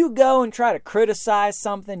know, when you go and try to criticize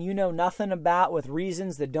something you know nothing about with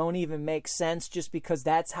reasons that don't even make sense just because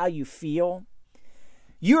that's how you feel,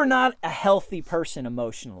 you're not a healthy person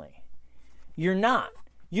emotionally. You're not.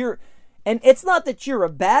 And it's not that you're a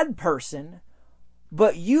bad person,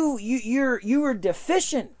 but you're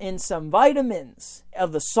deficient in some vitamins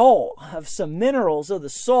of the soul, of some minerals of the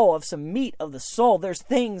soul, of some meat of the soul. There's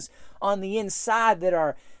things on the inside that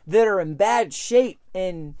are in bad shape,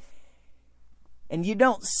 and you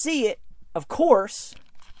don't see it, of course.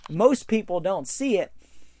 Most people don't see it.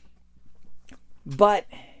 But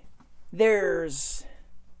there's...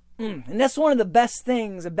 and that's one of the best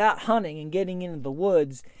things about hunting and getting into the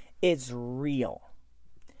woods. It's real.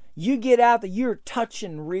 You get out there, you're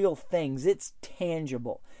touching real things. It's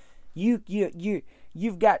tangible. You've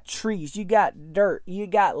got trees, you got dirt, you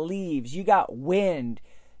got leaves, you got wind,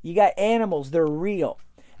 you got animals. They're real.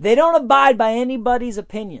 They don't abide by anybody's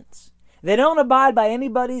opinions. They don't abide by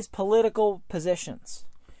anybody's political positions.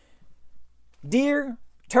 Deer,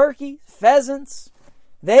 turkey, pheasants,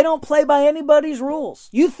 they don't play by anybody's rules.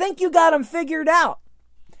 You think you got them figured out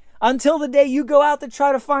until the day you go out to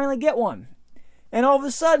try to finally get one. And all of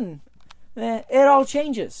a sudden, it all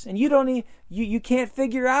changes. And you can't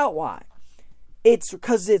figure out why. It's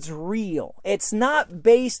because it's real. It's not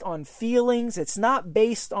based on feelings. It's not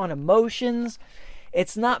based on emotions.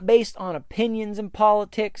 It's not based on opinions and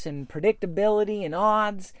politics and predictability and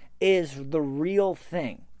odds. It is the real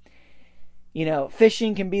thing. You know,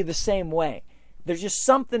 fishing can be the same way. There's just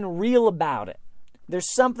something real about it.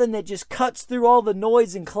 There's something that just cuts through all the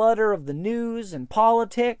noise and clutter of the news and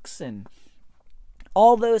politics and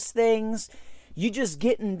all those things. You're just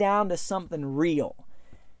getting down to something real.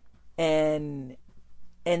 And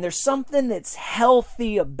there's something that's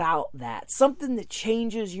healthy about that. Something that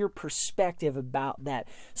changes your perspective about that.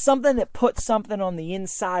 Something that puts something on the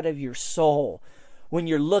inside of your soul when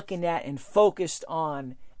you're looking at and focused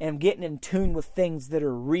on and getting in tune with things that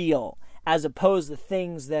are real, as opposed to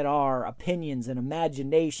things that are opinions and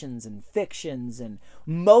imaginations and fictions and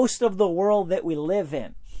most of the world that we live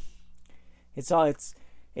in.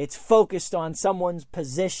 It's focused on someone's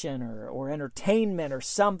position or entertainment or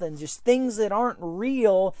something, just things that aren't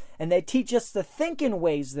real, and they teach us to think in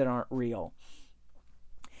ways that aren't real.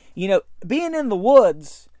 You know, being in the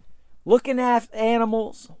woods, looking at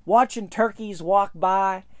animals, watching turkeys walk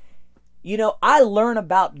by, you know, I learn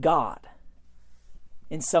about God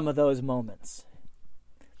in some of those moments.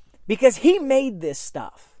 Because He made this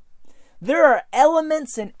stuff. There are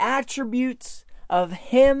elements and attributes of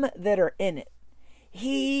Him that are in it.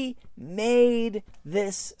 He made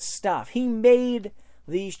this stuff. He made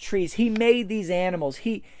these trees. He made these animals.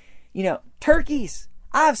 Turkeys.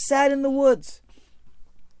 I've sat in the woods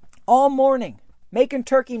all morning making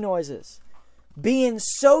turkey noises, being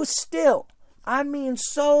so still. I mean,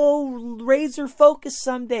 so razor focused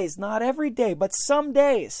some days, not every day, but some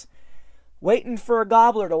days, waiting for a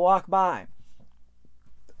gobbler to walk by,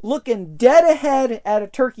 looking dead ahead at a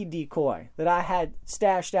turkey decoy that I had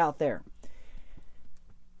stashed out there,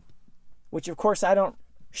 which of course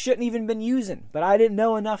shouldn't even been using, but I didn't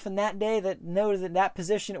know enough in that day that know that in that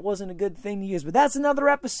position it wasn't a good thing to use. But that's another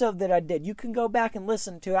episode that I did. You can go back and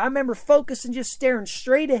listen to it. I remember focusing, just staring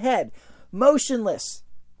straight ahead, motionless,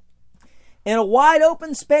 in a wide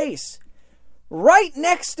open space, right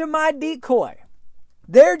next to my decoy.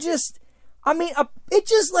 It just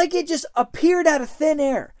appeared out of thin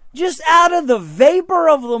air. Just out of the vapor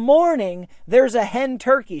of the morning, there's a hen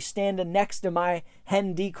turkey standing next to my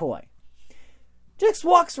hen decoy. Just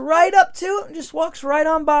walks right up to it and just walks right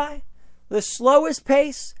on by. The slowest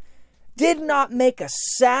pace. Did not make a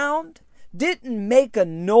sound. Didn't make a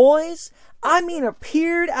noise.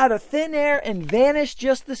 Appeared out of thin air and vanished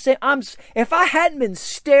just the same. If I hadn't been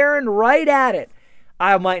staring right at it,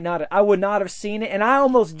 I would not have seen it, and I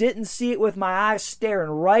almost didn't see it with my eyes staring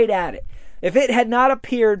right at it. If it had not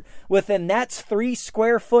appeared within that 3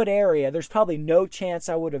 square foot area, there's probably no chance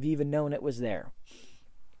I would have even known it was there.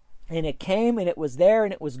 And it came, and it was there,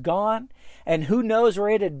 and it was gone. And who knows where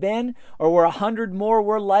it had been, or where 100 more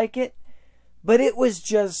were like it. But it was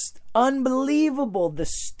just unbelievable, the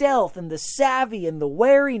stealth and the savvy and the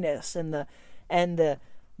wariness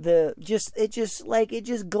it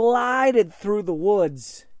just glided through the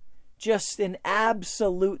woods, just in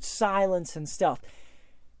absolute silence and stealth.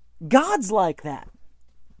 God's like that.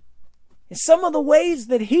 In some of the ways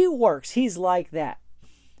that He works, He's like that.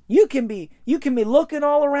 You can be looking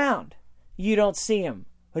all around. You don't see Him,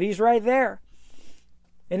 but He's right there.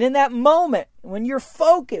 And in that moment, when you're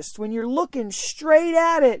focused, when you're looking straight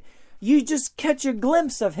at it, you just catch a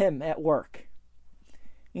glimpse of Him at work.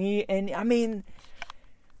 And I mean,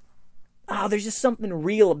 there's just something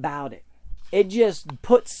real about it. It just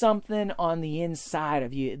puts something on the inside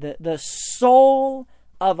of you. The soul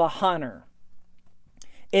of a hunter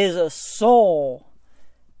is a soul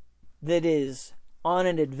that is on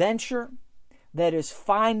an adventure, that is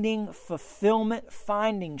finding fulfillment,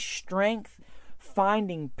 finding strength,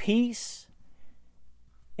 finding peace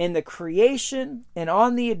in the creation and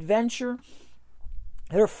on the adventure.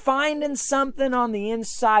 They're finding something on the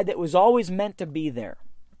inside that was always meant to be there.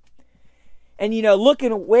 And,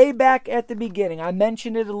 looking way back at the beginning, I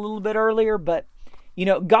mentioned it a little bit earlier, but,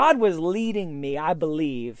 God was leading me, I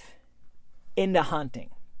believe, into hunting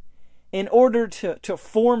in order to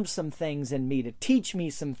form some things in me, to teach me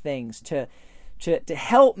some things, to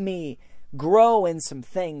help me grow in some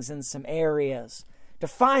things, in some areas, to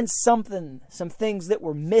find some things that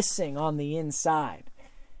were missing on the inside.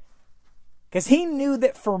 Because He knew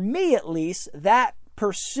that for me, at least, that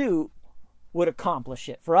pursuit would accomplish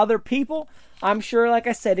it. For other people, I'm sure, like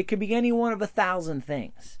I said, it could be any one of 1,000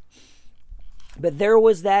 things. But there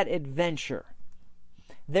was that adventure.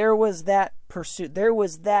 There was that pursuit. There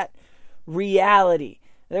was that reality.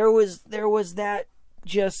 There was that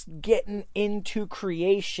just getting into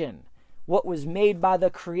creation. What was made by the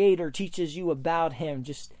Creator teaches you about Him.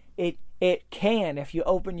 Just it can, if you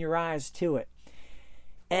open your eyes to it.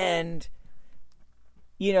 And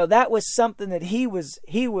that was something that he was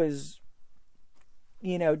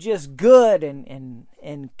just good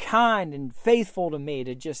and kind and faithful to me,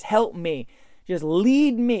 to just help me, just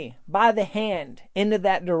lead me by the hand into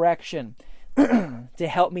that direction to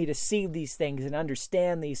help me to see these things and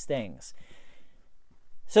understand these things.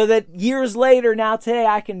 So that years later, now today,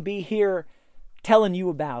 I can be here telling you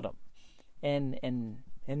about them and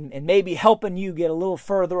maybe helping you get a little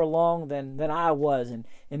further along than I was, and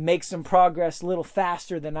make some progress a little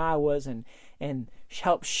faster than I was, and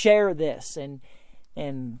help share this and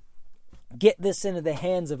get this into the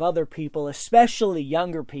hands of other people, especially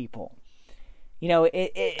younger people.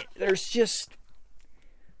 There's just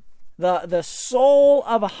the soul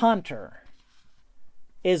of a hunter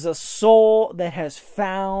is a soul that has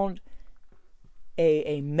found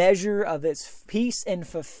a measure of its peace and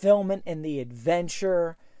fulfillment in the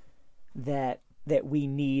adventure that we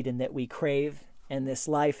need and that we crave in this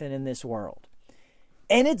life and in this world.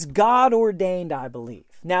 And it's God ordained, I believe.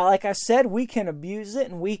 Now, like I said, we can abuse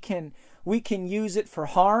it, and we can use it for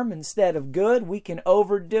harm instead of good. We can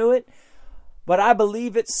overdo it. But I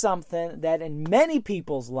believe it's something that in many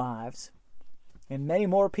people's lives, in many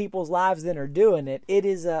more people's lives than are doing it, it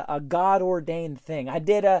is a God ordained thing. I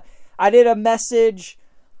did a message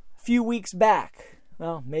a few weeks back,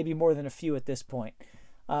 well, maybe more than a few at this point,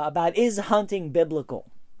 about is hunting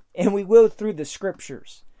biblical? And we went through the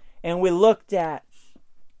scriptures, and we looked at,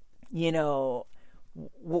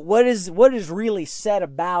 what is really said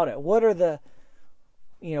about it. What are the,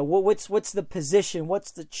 what's the position?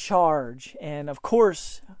 What's the charge? And of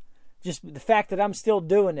course, just the fact that I'm still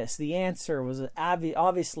doing this, the answer was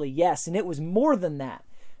obviously yes. And it was more than that.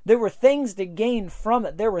 There were things to gain from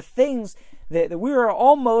it. There were things that we were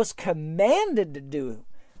almost commanded to do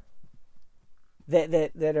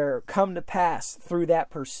that are come to pass through that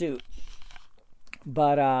pursuit.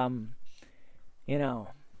 But,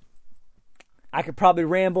 I could probably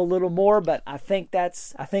ramble a little more, but I think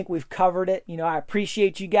we've covered it. I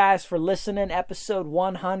appreciate you guys for listening. Episode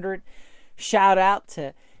 100. Shout out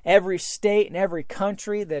to every state and every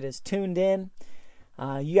country that is tuned in.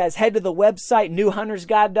 You guys head to the website,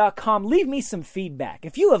 newhuntersguide.com. Leave me some feedback.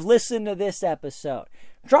 If you have listened to this episode,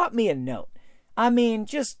 drop me a note.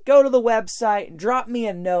 Just go to the website, drop me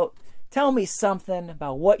a note. Tell me something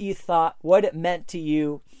about what you thought, what it meant to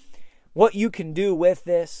you, what you can do with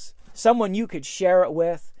this, someone you could share it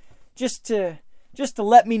with, just to just to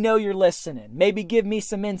let me know you're listening. Maybe give me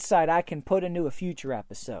some insight I can put into a future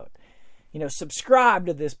episode. Subscribe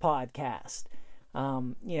to this podcast.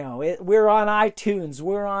 We're on iTunes.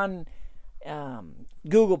 We're on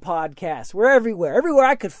Google Podcasts. We're everywhere. Everywhere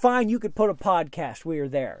I could find you could put a podcast, we are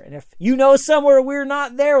there. And if you know somewhere we're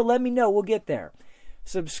not there, let me know. We'll get there.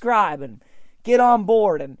 Subscribe and get on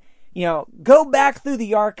board and, go back through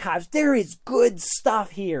the archives. There is good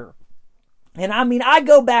stuff here. And I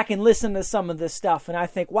go back and listen to some of this stuff and I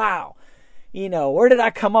think, wow, where did I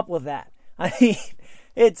come up with that? I think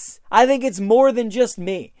it's more than just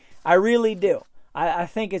me. I really do. I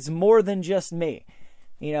think it's more than just me.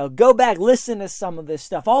 Go back, listen to some of this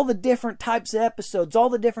stuff, all the different types of episodes, all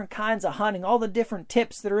the different kinds of hunting, all the different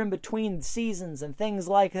tips that are in between seasons and things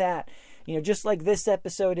like that. Just like this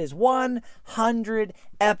episode is 100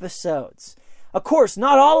 episodes. Of course,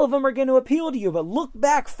 not all of them are going to appeal to you, but look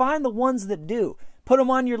back, find the ones that do. Put them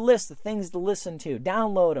on your list of things to listen to.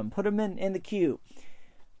 Download them, put them in the queue.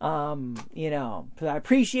 I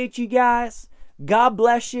appreciate you guys. God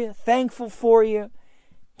bless you. Thankful for you.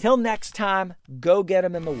 Till next time, go get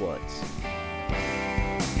them in the woods.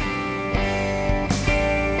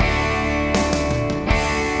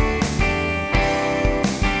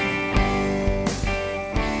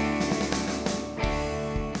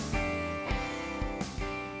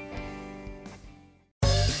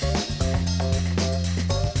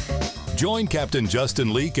 Join Captain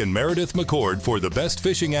Justin Leake and Meredith McCord for the best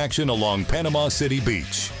fishing action along Panama City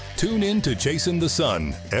Beach. Tune in to Chasing the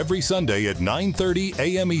Sun every Sunday at 9:30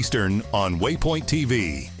 a.m. Eastern on Waypoint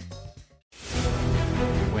TV.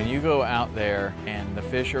 When you go out there and the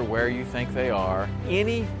fish are where you think they are,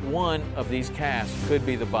 any one of these casts could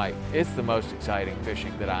be the bite. It's the most exciting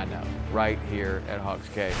fishing that I know, right here at Hawks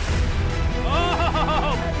Cave.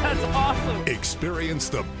 Oh, that's awesome! Experience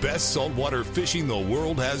the best saltwater fishing the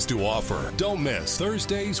world has to offer. Don't miss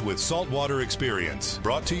Thursdays with Saltwater Experience,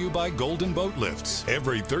 brought to you by Golden Boat Lifts,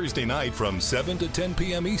 every Thursday night from 7 to 10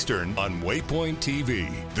 p.m. Eastern on Waypoint TV,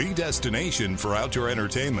 the destination for outdoor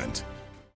entertainment.